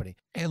former company."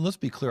 And let's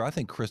be clear, I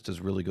think Chris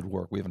does really good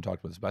work. We haven't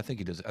talked about this, but I think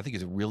he does. I think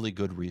he's a really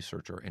good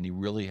researcher, and he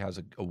really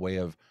has a way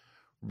of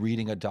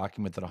reading a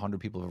document that 100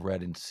 people have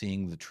read and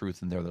seeing the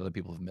truth in there that other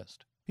people have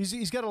missed.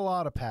 He's got a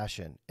lot of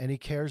passion, and he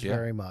cares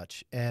very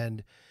much.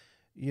 And,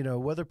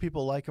 whether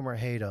people like him or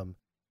hate him,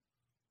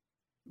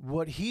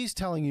 what he's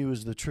telling you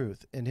is the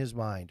truth in his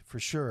mind, for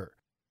sure.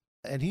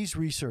 And he's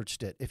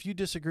researched it. If you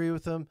disagree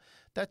with him,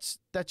 that's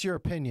your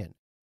opinion.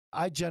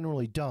 I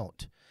generally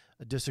don't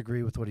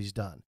disagree with what he's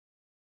done.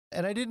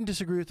 And I didn't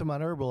disagree with him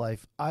on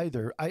Herbalife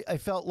either. I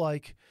felt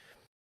like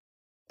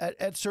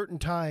at certain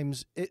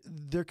times,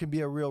 there can be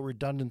a real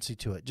redundancy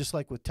to it, just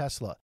like with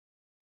Tesla.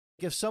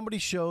 If somebody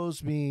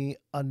shows me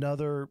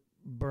another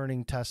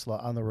burning Tesla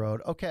on the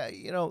road,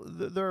 okay,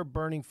 there are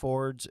burning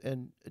Fords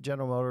and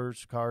General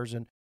Motors cars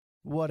and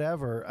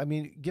whatever. I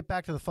mean, get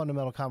back to the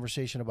fundamental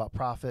conversation about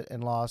profit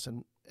and loss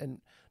and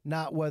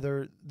not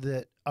whether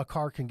that a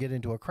car can get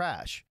into a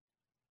crash.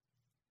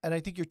 And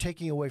I think you're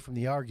taking away from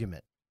the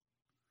argument.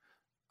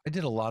 I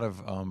did a lot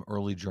of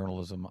early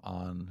journalism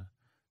on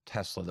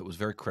Tesla that was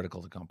very critical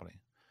of the company.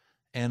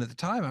 And at the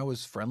time, I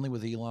was friendly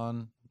with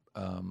Elon,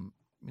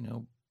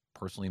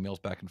 personal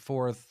emails back and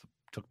forth,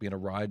 took me on a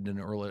ride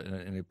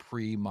in a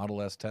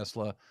pre-Model S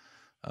Tesla.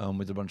 We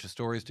did a bunch of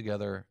stories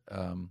together,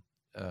 or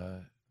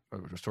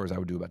stories I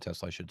would do about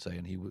Tesla, I should say,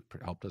 and he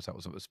helped us. That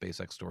was a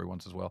SpaceX story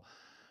once as well.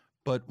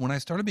 But when I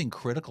started being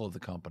critical of the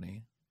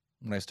company,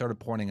 when I started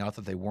pointing out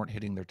that they weren't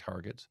hitting their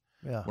targets,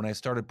 when I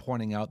started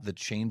pointing out the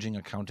changing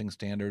accounting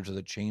standards or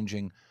the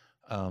changing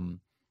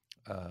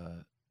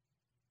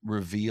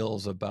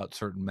reveals about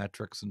certain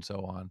metrics and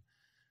so on,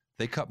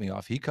 they cut me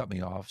off. He cut me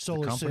off.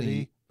 Solar the company,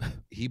 City.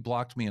 He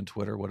blocked me on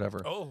Twitter,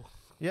 whatever. Oh,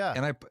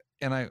 yeah.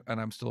 And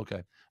I'm still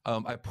okay.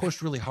 I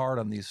pushed really hard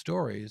on these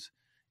stories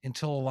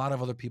until a lot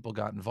of other people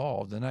got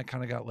involved, and I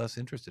kind of got less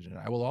interested in it.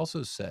 I will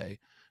also say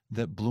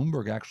that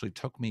Bloomberg actually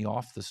took me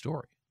off the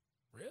story,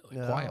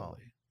 really?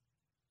 quietly,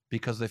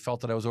 because they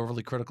felt that I was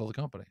overly critical of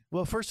the company.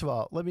 Well, first of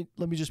all, let me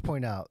just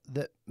point out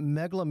that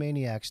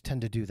megalomaniacs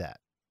tend to do that.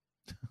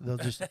 They'll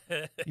just,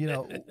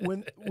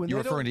 when you're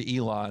referring to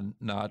Elon,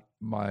 not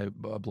my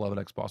beloved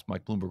ex-boss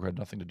Mike Bloomberg, who had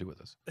nothing to do with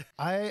this.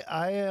 I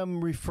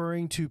am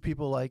referring to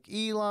people like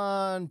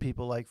Elon,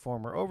 people like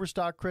former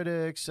Overstock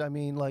critics. I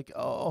mean, like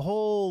a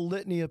whole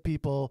litany of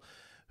people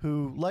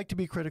who like to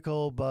be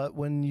critical, but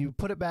when you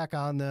put it back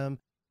on them,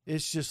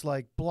 it's just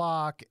like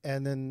block,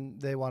 and then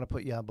they want to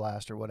put you on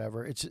blast or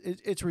whatever.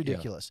 It's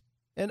ridiculous.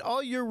 Yeah. And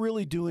all you're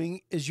really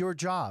doing is your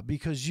job,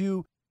 because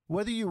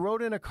whether you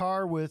rode in a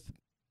car with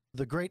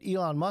the great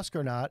Elon Musk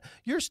or not,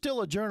 you're still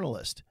a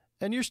journalist,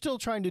 and you're still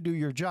trying to do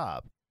your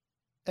job.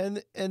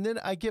 And then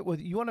I get what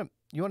you want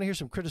to hear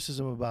some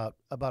criticism about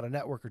a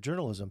network or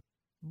journalism.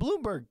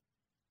 Bloomberg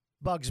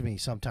bugs me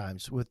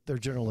sometimes with their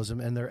journalism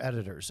and their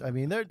editors. I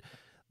mean,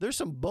 there's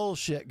some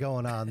bullshit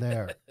going on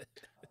there.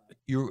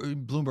 You're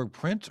Bloomberg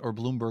print or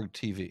Bloomberg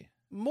TV?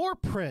 More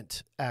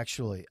print,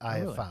 actually. I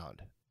have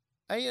found.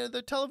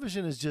 The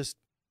television is just,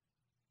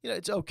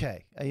 it's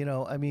okay.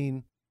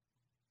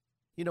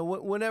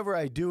 Whenever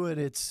I do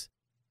it,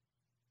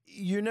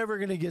 you're never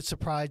going to get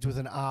surprised with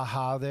an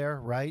aha there,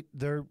 right?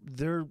 They're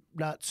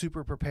not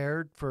super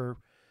prepared for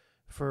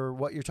for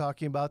what you're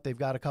talking about. They've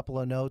got a couple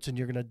of notes and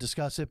you're going to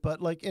discuss it.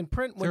 But like in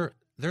print,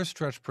 they're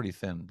stretched pretty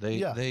thin.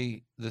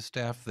 The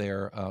staff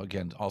there,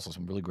 again, also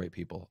some really great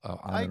people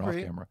on and off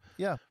camera.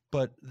 Yeah.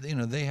 But,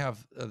 they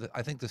have,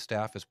 I think the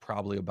staff is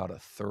probably about a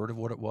third of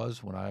what it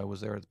was when I was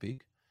there at the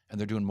peak, and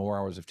they're doing more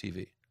hours of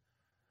TV.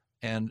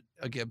 And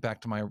again,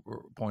 back to my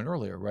point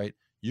earlier, right?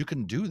 You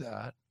can do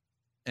that.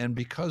 And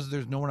because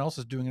there's no one else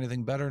is doing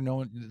anything better,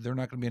 they're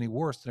not going to be any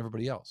worse than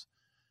everybody else.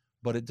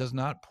 But it does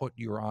not put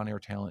your on-air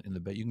talent in the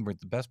bed. You can bring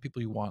the best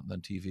people you want on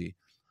TV.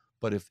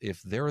 But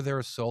if they're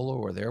there solo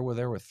or they're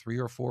there with 3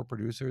 or 4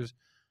 producers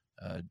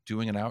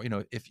doing an hour,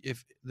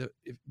 if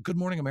Good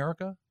Morning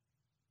America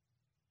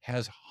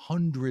has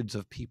hundreds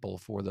of people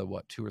for the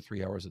 2 or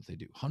 3 hours that they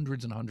do,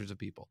 hundreds and hundreds of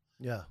people.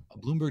 Yeah. A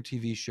Bloomberg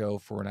TV show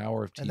for an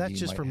hour of TV, and that's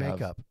just for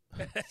makeup.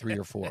 3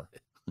 or 4.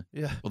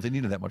 Yeah. Well, they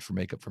needed that much for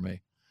makeup for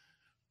me.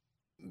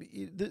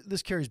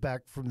 This carries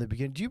back from the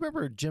beginning. Do you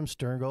remember Jim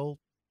Sterngold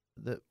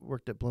that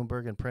worked at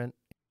Bloomberg in print?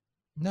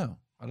 No,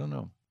 I don't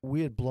know.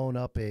 We had blown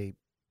up a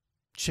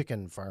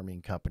chicken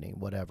farming company,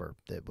 whatever,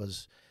 that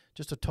was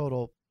just a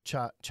total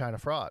China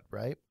fraud,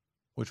 right?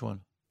 Which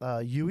one?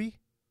 Yui.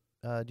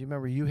 Do you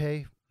remember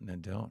Yuhei? I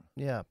don't.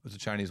 Yeah. It was a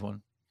Chinese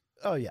one?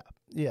 Oh, yeah.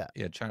 Yeah.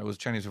 Yeah, China. It was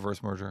Chinese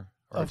reverse merger.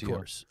 Of RTO.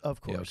 course. Of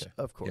course. Yeah, okay.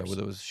 Of course. Yeah, well,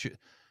 it was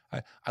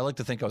I like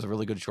to think I was a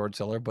really good short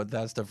seller, but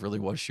that stuff really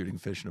was shooting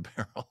fish in a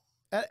barrel.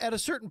 At a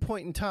certain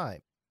point in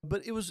time.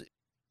 But it was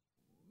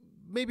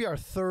maybe our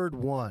third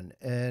one.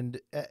 And,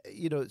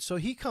 so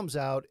he comes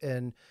out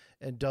and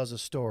does a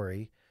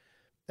story.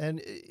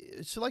 And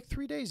it's like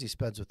 3 days he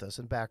spends with us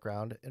in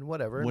background and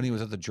whatever. When he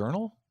was at the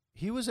Journal?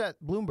 He was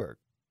at Bloomberg.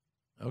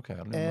 Okay, I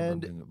don't even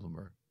remember being at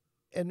Bloomberg.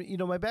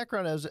 And, my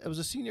background, I was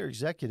a senior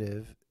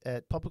executive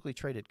at publicly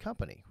traded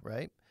company,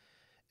 right?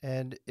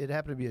 And it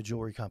happened to be a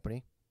jewelry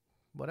company,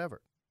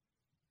 whatever.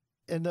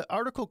 And the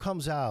article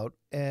comes out,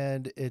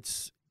 and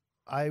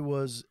I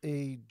was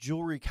a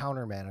jewelry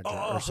counter manager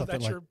or something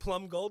that's your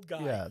plum gold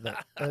guy.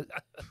 Yeah.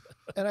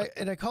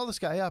 And I call this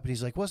guy up, and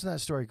he's like, wasn't that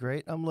story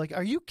great? I'm like,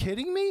 are you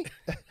kidding me?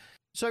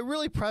 So I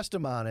really pressed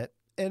him on it,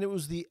 and it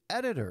was the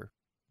editor.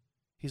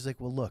 He's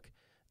like, well, look,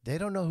 they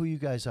don't know who you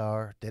guys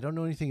are. They don't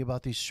know anything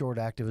about this short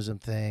activism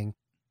thing.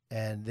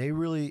 And they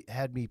really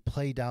had me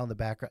play down the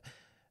background.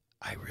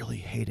 I really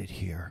hate it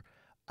here.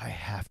 I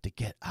have to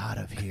get out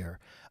of here.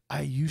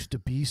 I used to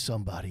be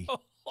somebody.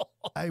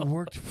 I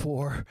worked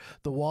for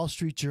the Wall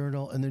Street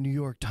Journal and the New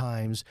York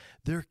Times.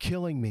 They're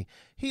killing me.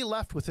 He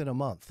left within a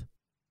month.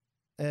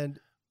 And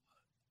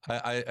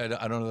I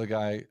don't know the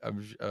guy.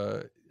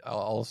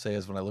 I'll say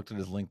is when I looked at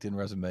his LinkedIn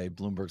resume,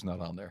 Bloomberg's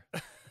not on there.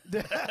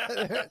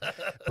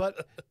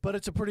 but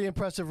it's a pretty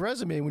impressive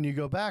resume when you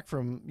go back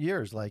from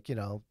years, like,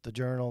 the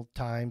Journal,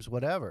 Times,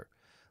 whatever.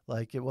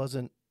 Like it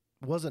wasn't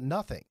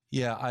nothing.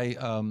 Yeah,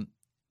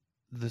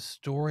 the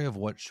story of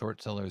what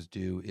short sellers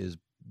do is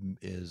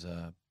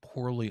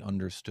poorly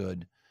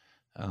understood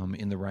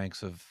in the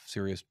ranks of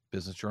serious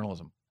business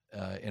journalism,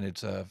 and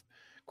it's a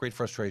great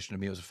frustration to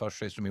me. It was a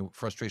frustration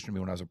to me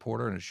when I was a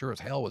reporter, and it sure as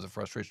hell was a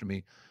frustration to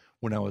me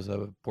when I was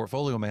a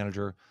portfolio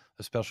manager,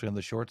 especially on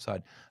the short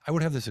side. I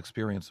would have this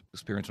experience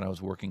when I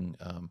was working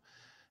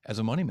as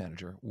a money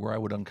manager, where I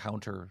would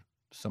encounter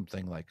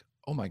something like,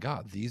 oh my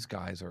God, these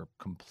guys are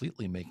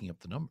completely making up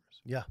the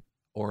numbers. Yeah.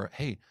 Or,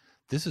 hey,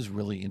 this is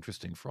really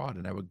interesting fraud.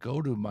 And I would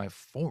go to my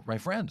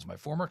friends, my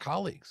former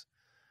colleagues,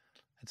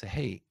 and say,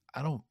 hey,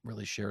 I don't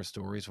really share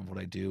stories of what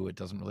I do. It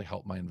doesn't really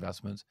help my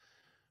investments.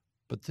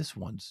 But this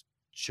one's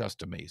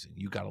just amazing.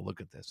 You got to look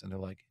at this. And they're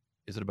like,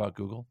 is it about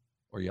Google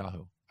or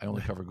Yahoo? I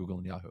only cover Google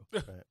and Yahoo.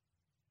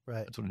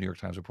 Right. That's what a New York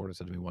Times reporter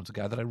said to me once. A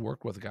guy that I'd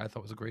worked with, a guy I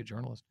thought was a great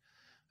journalist.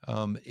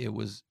 It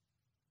was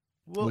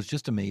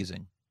just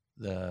amazing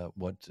the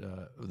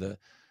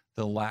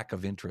lack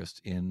of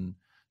interest in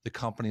the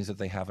companies that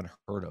they haven't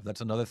heard of.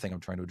 That's another thing I'm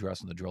trying to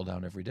address in the drill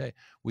down every day.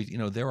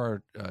 There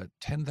are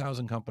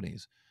 10,000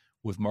 companies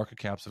with market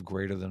caps of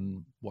greater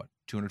than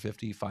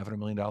 $250, $500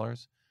 million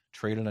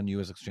traded on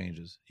U.S.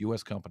 exchanges,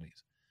 U.S.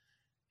 companies.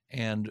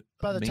 And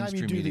by the time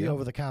you do the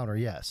over the counter,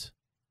 yes.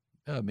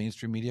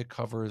 Mainstream media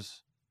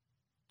covers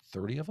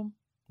 30 of them.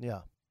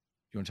 Yeah.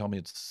 You want to tell me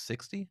it's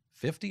 60,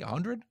 50,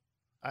 100?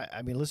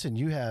 I mean, listen,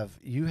 you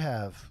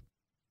have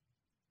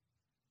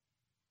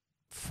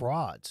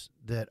frauds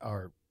that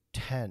are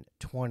 10,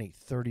 20,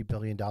 $30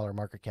 billion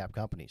market cap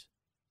companies.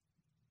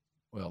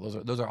 Well,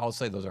 those are I'll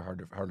say those are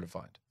harder to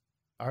find.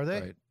 Are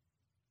they? Right.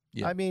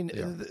 Yeah, I mean,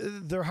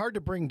 they're hard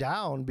to bring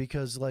down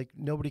because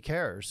nobody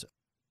cares.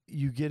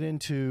 You get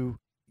into,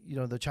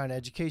 the China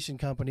education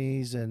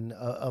companies and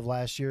of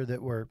last year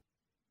that were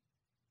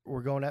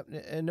going up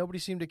and nobody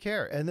seemed to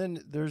care. And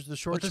then there's the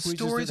short squeezes. But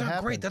the stories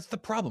are great. That's the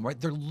problem, right?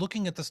 They're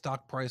looking at the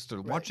stock price,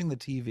 they're watching the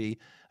TV,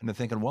 and they're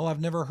thinking, well,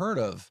 I've never heard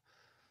of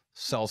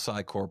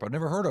Cellsci Corp. I've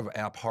never heard of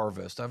App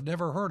Harvest. I've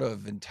never heard of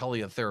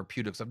Intellia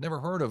Therapeutics. I've never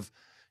heard of,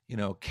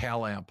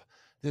 CalAmp.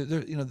 These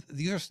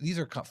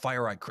are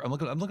FireEye. I'm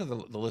looking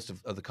at the list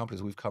of the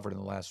companies we've covered in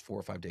the last 4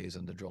 or 5 days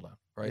in the drill down,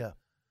 right? Yeah.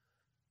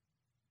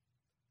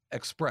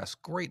 Express,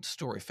 great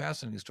story,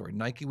 fascinating story.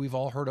 Nike, we've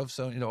all heard of.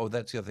 So,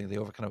 that's the other thing. They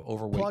kind of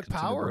overweight Plug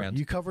consumer Power. brands.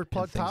 You covered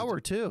Plug Power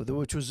too,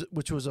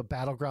 which was a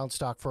battleground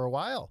stock for a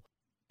while.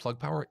 Plug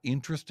Power,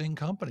 interesting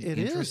company.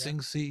 Interesting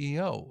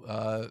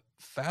CEO.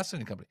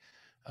 Fascinating company.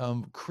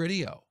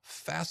 Criteo,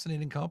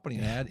 fascinating company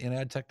in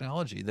ad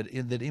technology that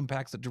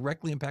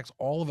directly impacts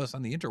all of us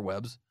on the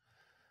interwebs.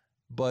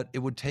 But it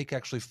would take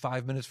actually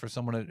 5 minutes for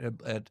someone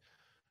at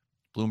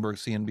Bloomberg,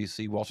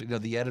 CNBC, Wall Street,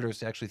 the editors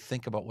to actually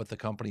think about what the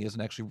company is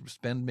and actually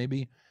spend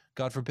maybe,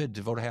 God forbid,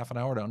 devote a half an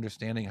hour to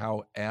understanding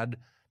how ad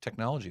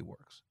technology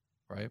works,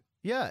 right?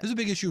 Yeah. This is a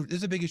big issue. This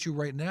is a big issue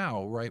right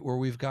now, right? Where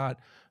we've got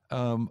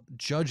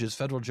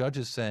federal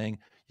judges saying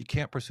you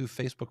can't pursue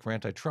Facebook for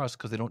antitrust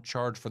because they don't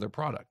charge for their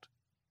product,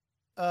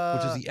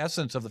 which is the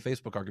essence of the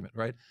Facebook argument,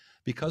 right?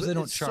 Because they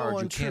don't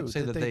charge, you can't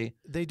say that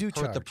they do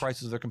hurt the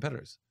prices of their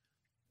competitors.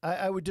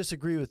 I would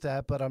disagree with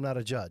that, but I'm not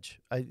a judge.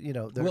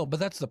 But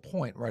that's the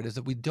point, right? Is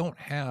that we don't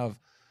have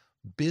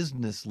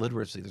business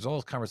literacy. There's all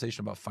this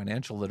conversation about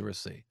financial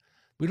literacy.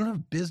 We don't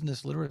have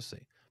business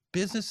literacy.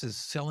 Business is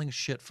selling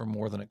shit for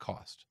more than it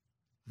costs.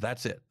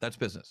 That's it. That's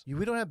business.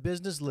 We don't have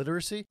business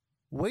literacy.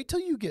 Wait till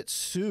you get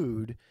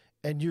sued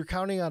and you're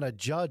counting on a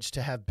judge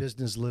to have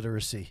business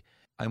literacy.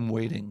 I'm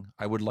waiting.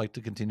 I would like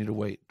to continue to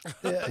wait.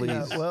 Please.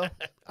 Yeah, well,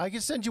 I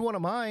can send you one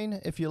of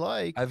mine if you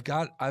like. I've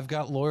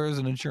got lawyers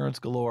and insurance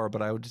galore,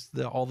 but I would just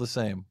all the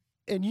same.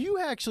 And you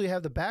actually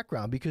have the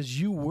background because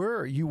you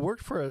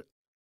worked for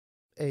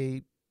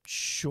a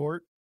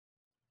short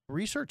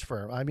research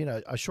firm. I mean,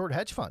 a short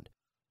hedge fund,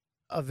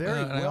 a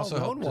very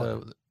well-known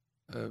one.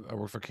 I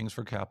worked for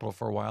Kingsford Capital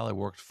for a while. I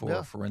worked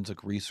for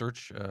Forensic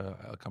Research,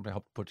 a company I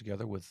helped put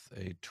together with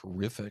a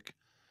terrific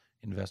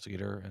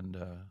investigator and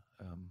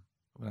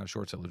not a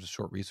short seller, just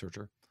short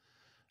researcher.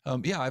 I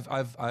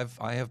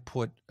have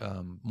put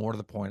more to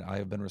the point. I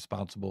have been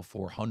responsible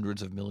for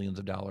hundreds of millions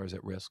of dollars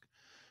at risk.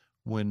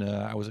 When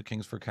I was at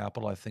Kingsford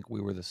Capital, I think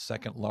we were the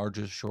second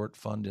largest short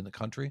fund in the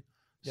country,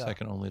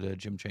 second only to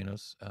Jim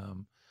Chanos.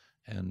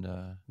 And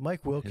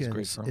Mike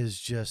Wilkins is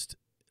just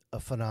a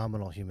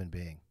phenomenal human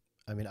being.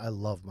 I mean, I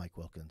love Mike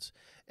Wilkins,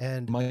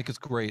 and Mike is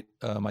great.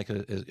 Mike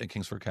is at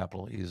Kingsford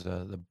Capital. He's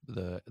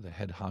the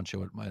head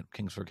honcho at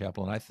Kingsford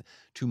Capital, and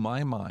to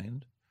my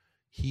mind,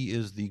 he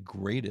is the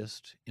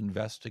greatest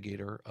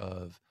investigator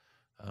of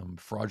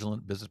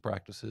fraudulent business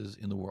practices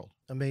in the world.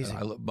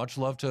 Amazing. Much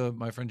love to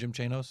my friend Jim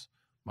Chanos.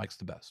 Mike's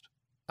the best.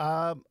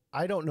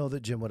 I don't know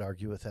that Jim would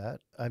argue with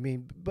that. I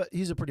mean, but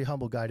he's a pretty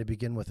humble guy to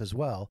begin with as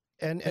well,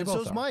 and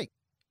so's Mike.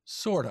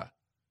 Sorta.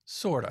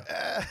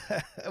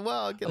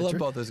 Well, I love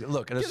both those.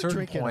 Look, at a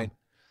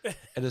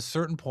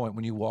certain point,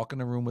 when you walk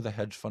in a room with a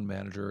hedge fund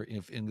manager,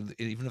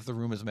 even if the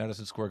room is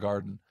Madison Square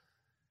Garden,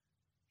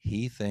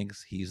 he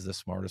thinks he's the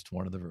smartest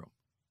one in the room.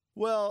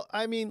 Well,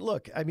 I mean,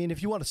 look,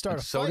 if you want to start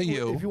a so fight, do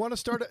you. If you want to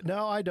start it,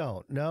 no, I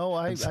don't. No,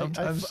 I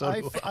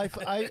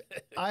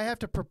have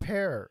to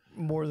prepare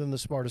more than the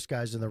smartest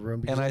guys in the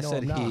room. And I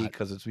said he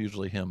because it's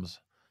usually hims.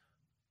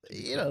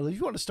 If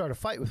you want to start a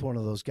fight with one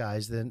of those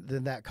guys,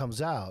 then that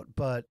comes out.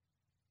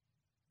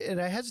 And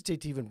I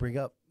hesitate to even bring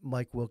up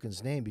Mike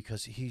Wilkins' name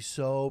because he's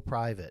so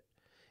private,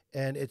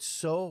 and it's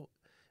so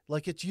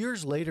it's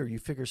years later you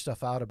figure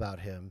stuff out about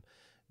him.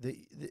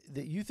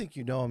 That you think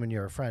you know him and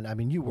you're a friend. I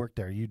mean, you work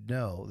there. You'd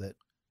know that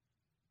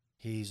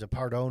he's a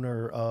part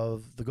owner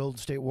of the Golden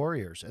State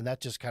Warriors, and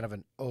that's just kind of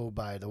an oh,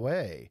 by the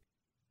way.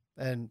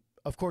 And,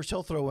 of course,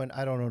 he'll throw in,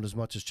 I don't own as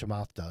much as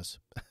Chamath does.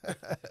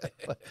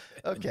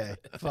 Okay,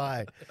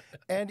 fine.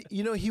 And,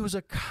 he was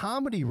a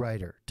comedy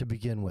writer to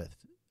begin with.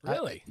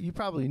 Really? You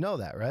probably know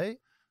that, right?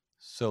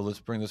 So let's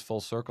bring this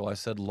full circle. I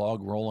said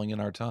log rolling in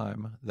our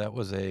time. That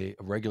was a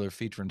regular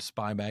feature in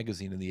Spy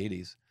magazine in the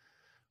 80s.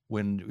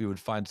 When we would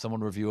find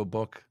someone review a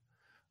book,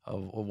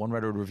 one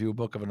writer would review a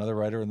book of another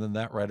writer, and then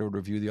that writer would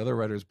review the other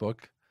writer's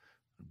book,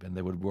 and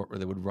they would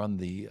run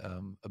the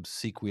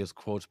obsequious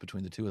quotes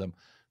between the two of them.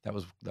 That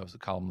was a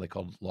column they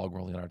called Log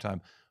Rolling in Our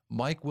Time.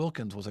 Mike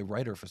Wilkins was a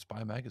writer for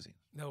Spy magazine.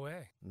 No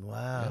way.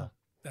 Wow, yeah.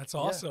 That's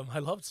awesome. Yeah. I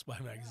loved Spy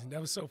magazine.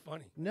 That was so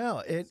funny.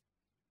 No,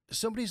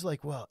 somebody's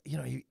like, well,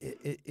 you're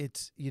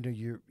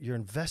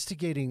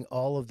investigating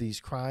all of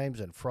these crimes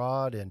and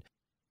fraud and.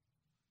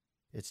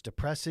 It's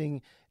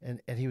depressing, and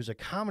he was a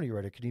comedy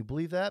writer. Can you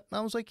believe that? And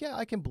I was like, yeah,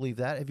 I can believe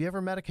that. Have you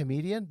ever met a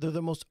comedian? They're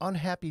the most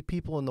unhappy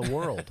people in the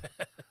world.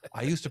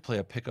 I used to play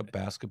a pickup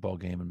basketball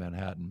game in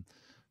Manhattan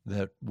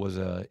that was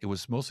it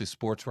was mostly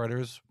sports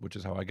writers, which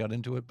is how I got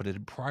into it,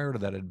 but prior to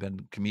that, it had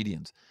been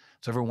comedians.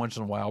 So every once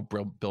in a while,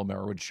 Bill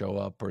Maher would show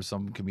up or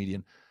some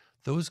comedian.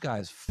 Those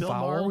guys Bill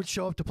Maher would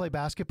show up to play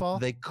basketball?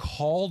 They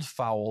called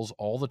fouls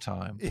all the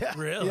time. Yeah.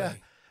 Really? Yeah.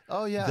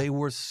 Oh, yeah. They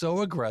were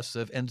so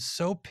aggressive and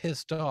so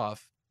pissed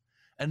off.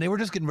 And they were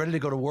just getting ready to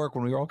go to work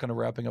when we were all kind of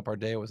wrapping up our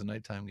day. It was a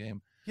nighttime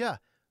game. Yeah.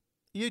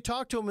 You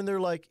talk to them and they're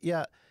like,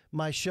 yeah,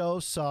 my show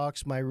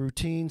sucks. My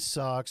routine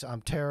sucks.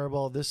 I'm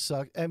terrible. This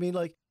sucks. I mean,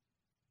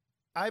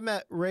 I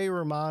met Ray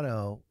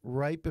Romano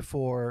right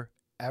before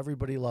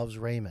Everybody Loves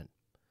Raymond,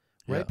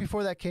 right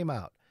before that came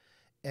out.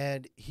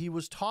 And he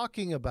was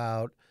talking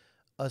about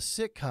a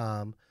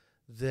sitcom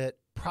that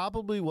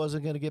probably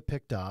wasn't going to get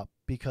picked up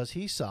because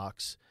he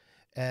sucks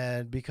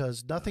and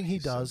because nothing he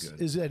does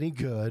is any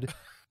good.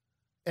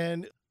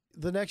 And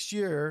the next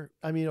year,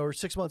 or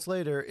 6 months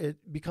later,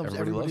 it becomes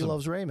everybody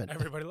loves Raymond.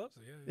 Everybody loves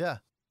it. Yeah.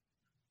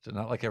 So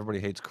not like everybody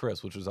hates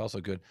Chris, which was also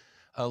good.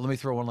 Let me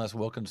throw one last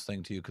Wilkins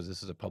thing to you because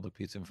this is a public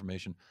piece of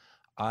information.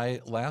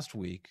 Last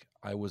week,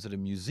 I was at a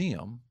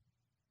museum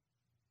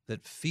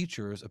that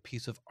features a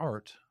piece of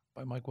art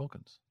by Mike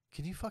Wilkins.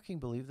 Can you fucking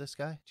believe this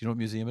guy? Do you know what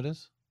museum it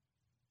is?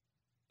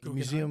 The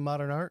Museum of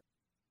Modern Art?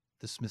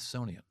 The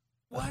Smithsonian.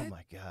 What? Oh,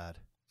 my God.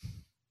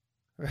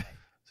 Right.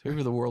 So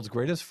you're the world's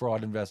greatest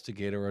fraud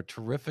investigator, a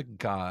terrific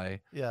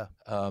guy. Yeah.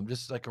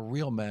 Just like a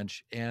real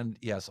mensch. And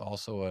yes,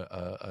 also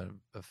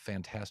a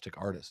fantastic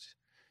artist.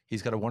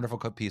 He's got a wonderful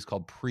piece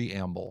called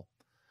Preamble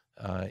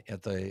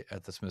at the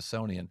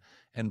Smithsonian.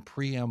 And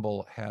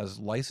Preamble has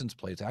license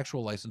plates,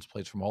 actual license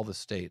plates from all the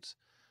states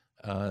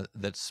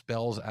that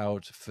spells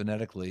out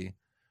phonetically,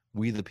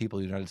 "We the people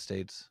of the United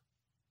States,"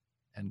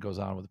 and goes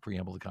on with the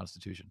preamble of the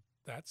Constitution.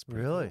 That's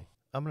really cool.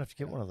 I'm gonna have to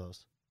get one of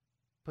those.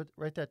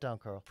 Write that down,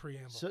 Carl.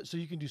 Preamble. So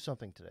you can do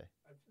something today.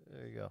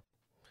 There you go.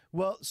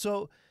 Well,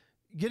 so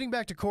getting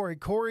back to Cory,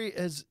 Cory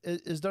has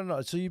done it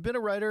all. So you've been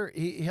a writer.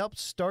 He helped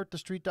start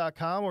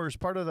thestreet.com, or is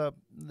part of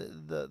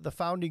the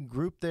founding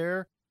group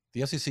there.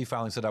 The SEC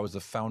filing said I was the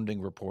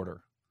founding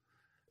reporter.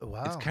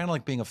 Wow. It's kind of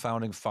like being a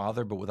founding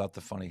father, but without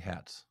the funny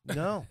hats.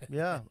 No,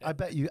 yeah. I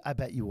bet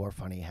you wore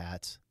funny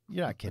hats.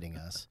 You're not kidding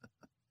us.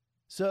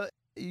 So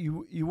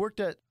you worked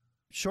at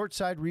short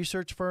side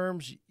research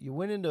firms. You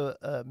went into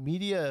a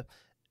media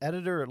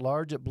editor at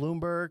large at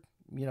Bloomberg,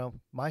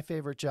 my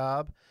favorite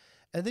job.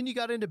 And then you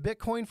got into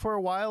Bitcoin for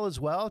a while as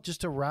well,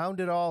 just to round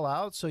it all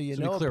out. So to be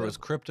clear, it was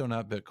crypto,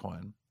 not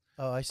Bitcoin.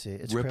 Oh, I see.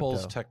 It's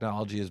Ripple's crypto.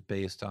 technology is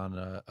based on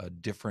a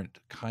different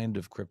kind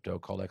of crypto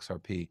called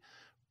XRP.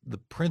 The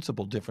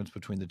principal difference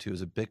between the two is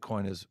that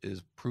Bitcoin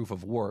is proof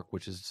of work,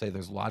 which is to say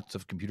there's lots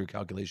of computer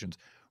calculations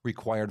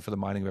required for the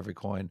mining of every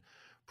coin.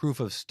 Proof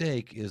of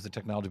stake is the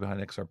technology behind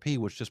XRP,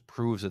 which just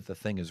proves that the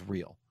thing is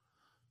real.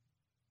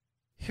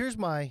 Here's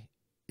my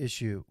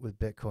issue with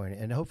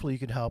Bitcoin, and hopefully you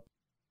can help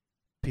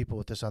people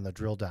with this on the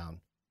drill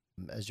down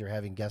as you're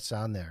having guests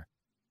on there.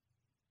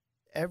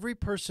 Every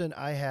person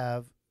I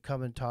have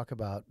come and talk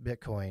about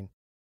Bitcoin,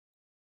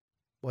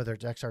 whether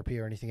it's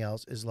XRP or anything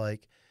else, is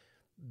like,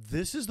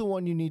 this is the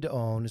one you need to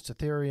own. It's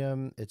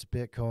Ethereum, it's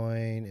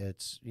Bitcoin,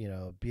 it's,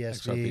 BSV,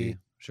 XRP,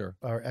 sure,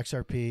 or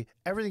XRP.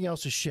 Everything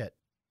else is shit.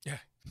 Yeah.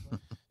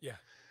 Yeah.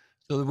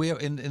 So we have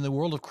in the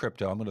world of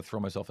crypto, I'm going to throw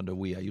myself into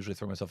we. I usually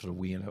throw myself into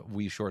we and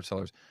we short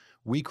sellers.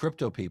 We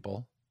crypto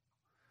people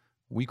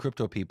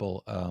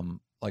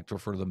like to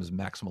refer to them as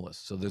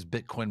maximalists. So there's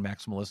Bitcoin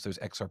maximalists, there's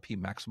XRP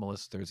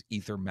maximalists, there's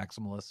Ether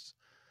maximalists.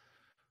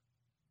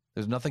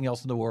 There's nothing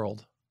else in the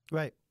world.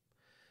 Right.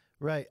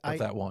 But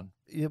that one.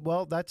 Yeah,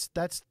 well, that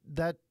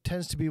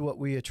tends to be what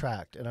we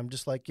attract. And I'm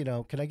just like,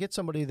 can I get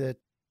somebody that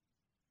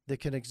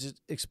can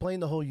explain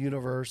the whole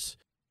universe?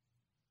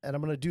 And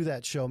I'm going to do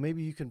that show.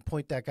 Maybe you can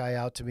point that guy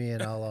out to me,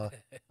 and I'll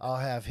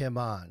have him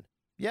on.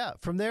 Yeah.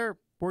 From there,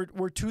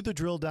 we're to the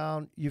drill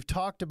down. You've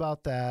talked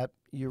about that.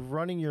 You're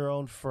running your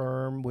own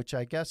firm, which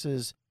I guess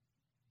is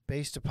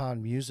based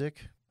upon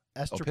music.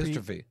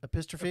 Epistrophy.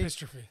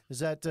 Is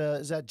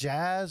that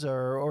jazz,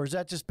 or is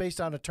that just based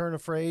on a turn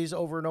of phrase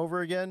over and over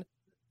again?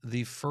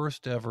 The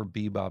first ever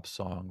bebop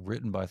song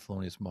written by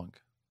Thelonious Monk,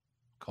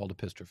 called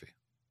Epistrophy.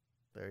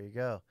 There you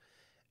go.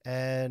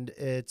 And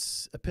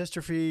it's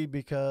epistrophy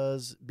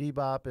because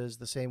bebop is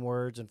the same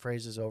words and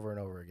phrases over and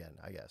over again,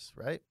 I guess,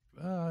 right?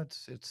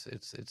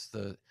 It's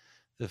the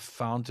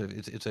fount of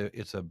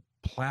it's a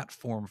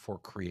platform for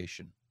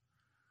creation.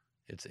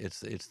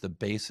 It's the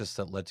basis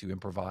that lets you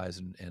improvise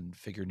and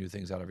figure new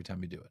things out every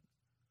time you do it.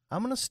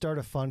 I'm going to start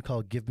a fund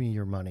called Give Me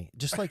Your Money.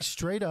 Just like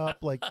straight up,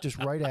 like just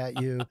right at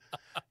you.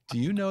 Do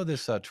you know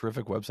this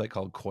terrific website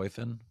called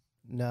Koyfin?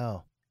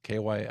 No.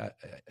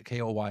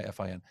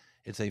 Koyfin.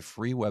 It's a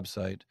free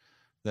website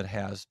that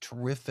has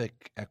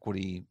terrific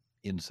equity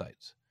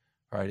insights,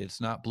 right? It's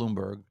not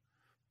Bloomberg,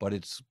 but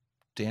it's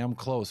damn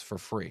close for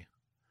free.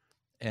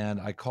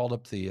 And I called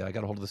up I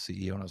got a hold of the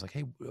CEO and I was like,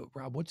 hey,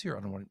 Rob, I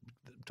don't want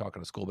to talk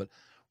out of school, but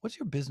what's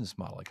your business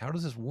model? Like, how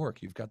does this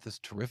work? You've got this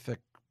terrific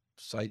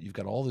site. You've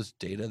got all this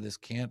data. This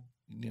can't,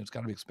 it's got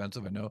to be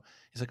expensive. I know.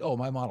 He's like, oh,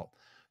 my model.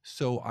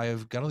 So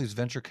I've got all these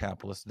venture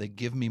capitalists. They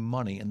give me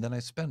money and then I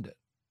spend it.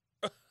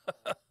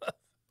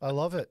 I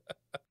love it.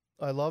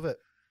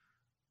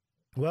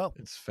 Well,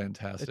 it's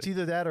fantastic. It's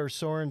either that or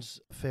Soren's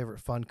favorite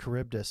fund,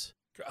 Charybdis.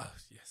 Oh,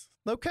 yes.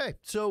 Okay,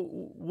 so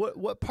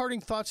what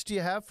parting thoughts do you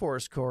have for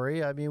us,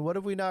 Cory? I mean, what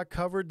have we not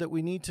covered that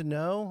we need to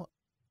know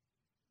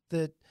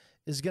that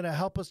is going to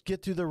help us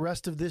get through the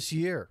rest of this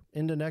year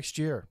into next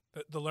year?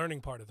 The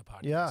learning part of the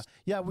podcast.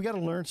 Yeah, we got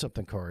to learn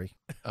something, Cory.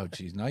 Oh,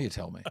 geez, now you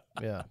tell me.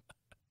 Yeah.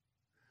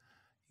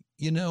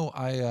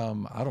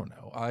 I don't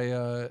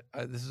know.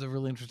 This is a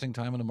really interesting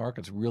time in the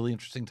markets, really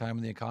interesting time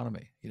in the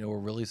economy. We're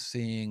really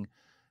seeing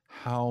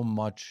how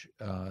much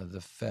the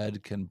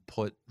Fed can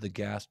put the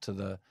gas to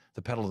the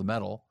pedal to the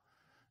metal.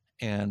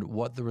 and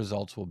what the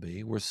results will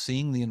be. We're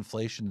seeing the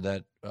inflation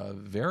that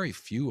very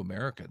few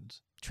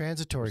Americans,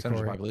 Transitory, percentage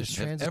of Cory. population, It's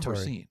have ever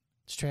transitory. seen.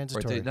 It's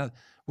transitory. Right?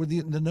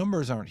 The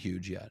numbers aren't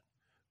huge yet,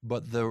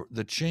 but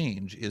the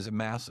change is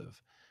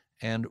massive,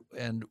 and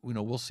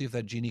we'll see if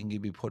that genie can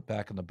be put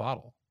back in the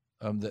bottle.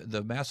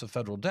 The massive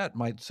federal debt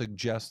might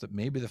suggest that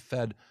maybe the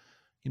Fed,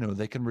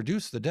 they can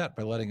reduce the debt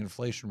by letting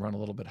inflation run a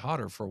little bit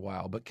hotter for a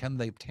while, but can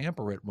they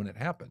tamper it when it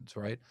happens?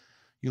 Right?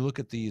 You look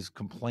at these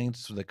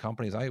complaints to the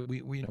companies.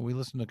 We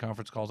listen to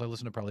conference calls. I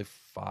listen to probably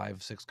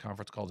 5-6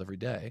 conference calls every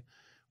day.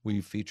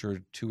 We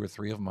feature 2 or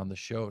 3 of them on the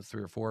show,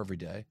 3 or 4 every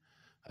day.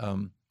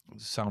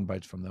 Sound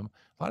bites from them.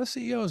 A lot of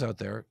CEOs out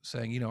there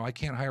saying, I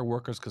can't hire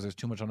workers because there's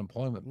too much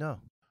unemployment. No.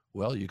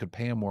 Well, you could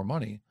pay them more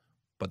money,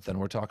 but then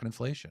we're talking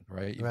inflation,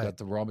 right? You've got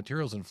the raw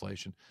materials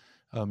inflation.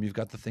 You've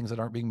got the things that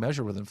aren't being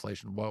measured with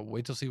inflation. Well,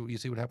 wait till you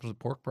see what happens with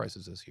pork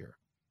prices this year.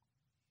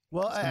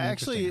 Well,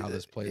 actually, how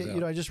this plays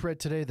out. I just read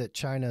today that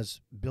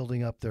China's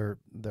building up their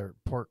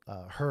pork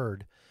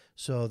herd,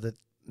 so that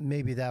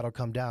maybe that'll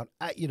come down.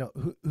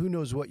 Who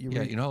knows what you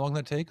read? You know how long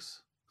that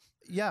takes?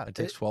 Yeah, it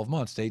takes 12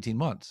 months to 18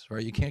 months,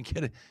 right? You can't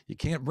get it. You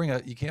can't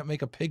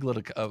make a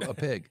piglet a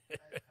pig.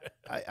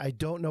 I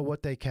don't know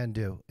what they can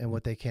do and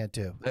what they can't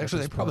do.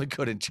 Actually, they probably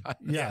could in China.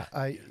 Yeah,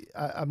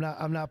 I'm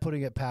not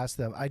putting it past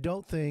them. I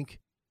don't think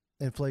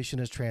inflation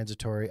is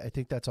transitory. I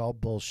think that's all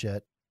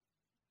bullshit.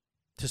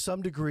 To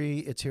some degree,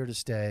 it's here to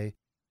stay.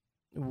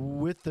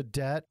 With the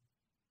debt,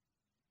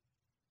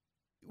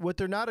 what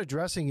they're not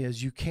addressing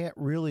is you can't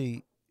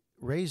really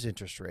raise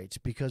interest rates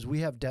because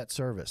we have debt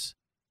service.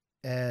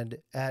 And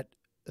at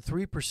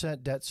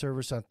 3% debt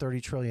service on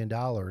 $30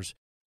 trillion,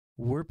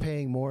 we're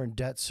paying more in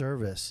debt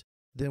service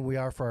than we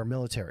are for our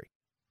military.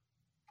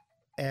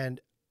 And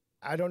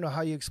I don't know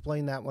how you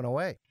explain that one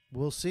away.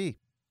 We'll see.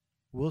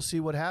 We'll see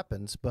what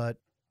happens. But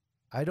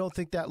I don't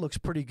think that looks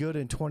pretty good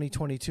in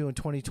 2022 and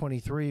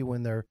 2023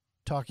 when they're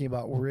talking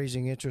about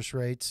raising interest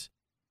rates.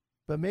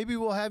 But maybe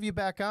we'll have you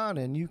back on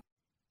and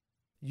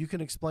you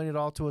can explain it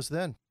all to us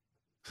then.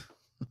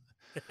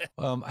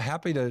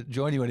 Happy to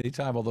join you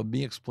anytime, although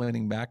me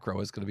explaining macro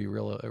is going to be a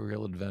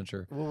real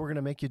adventure. Well, we're going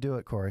to make you do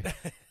it, Cory.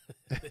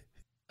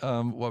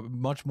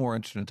 Much more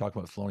interested in talking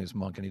about Thelonious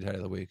Monk any day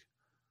of the week.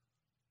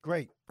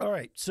 Great. All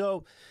right.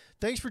 So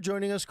thanks for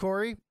joining us,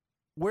 Cory.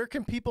 Where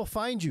can people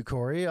find you,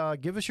 Cory?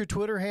 Give us your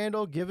Twitter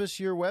handle. Give us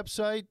your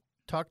website.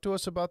 Talk to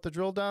us about the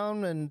drill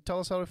down and tell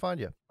us how to find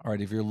you. All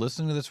right. If you're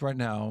listening to this right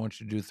now, I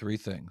want you to do 3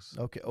 things.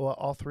 Okay. Well,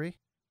 all 3?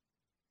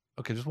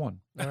 Okay, just 1.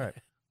 All right.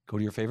 Go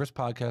to your favorite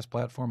podcast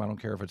platform. I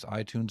don't care if it's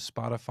iTunes,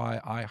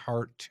 Spotify,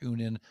 iHeart,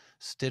 TuneIn,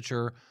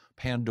 Stitcher,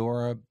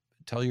 Pandora.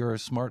 Tell your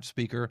smart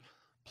speaker,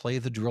 play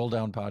the Drill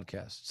Down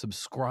podcast.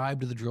 Subscribe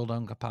to the Drill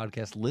Down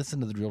podcast. Listen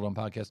to the Drill Down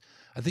podcast.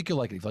 I think you'll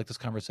like it. If you like this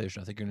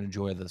conversation, I think you're going to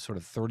enjoy the sort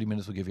of 30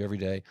 minutes we give you every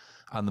day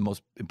on the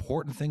most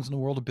important things in the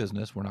world of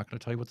business. We're not going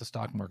to tell you what the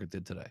stock market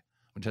did today.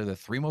 I'm going to tell you the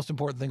 3 most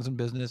important things in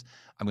business.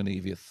 I'm going to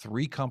give you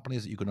 3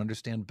 companies that you can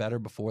understand better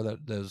before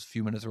those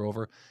few minutes are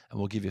over. And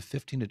we'll give you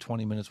 15 to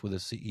 20 minutes with a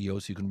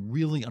CEO so you can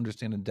really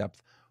understand in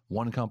depth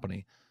one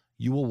company.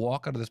 You will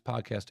walk out of this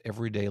podcast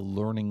every day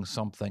learning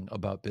something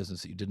about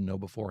business that you didn't know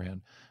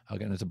beforehand.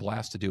 Again, it's a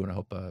blast to do, and I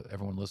hope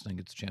everyone listening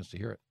gets a chance to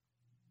hear it.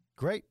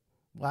 Great.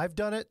 Well, I've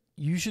done it.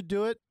 You should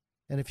do it.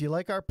 And if you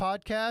like our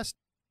podcast,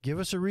 give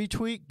us a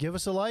retweet, give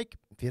us a like.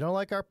 If you don't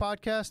like our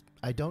podcast,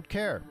 I don't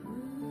care.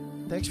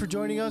 Thanks for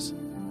joining us.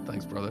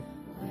 Thanks, brother.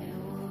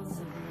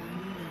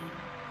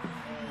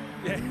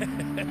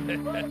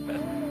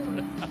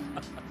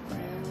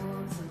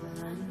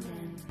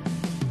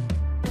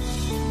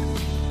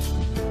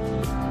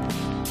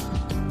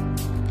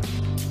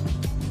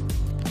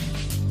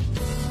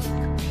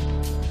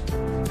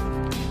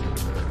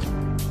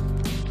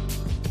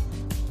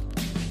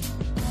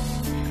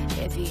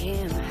 If you hear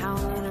him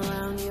howling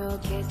around your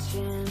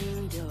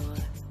kitchen door,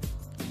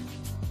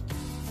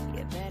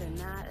 you better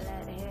not.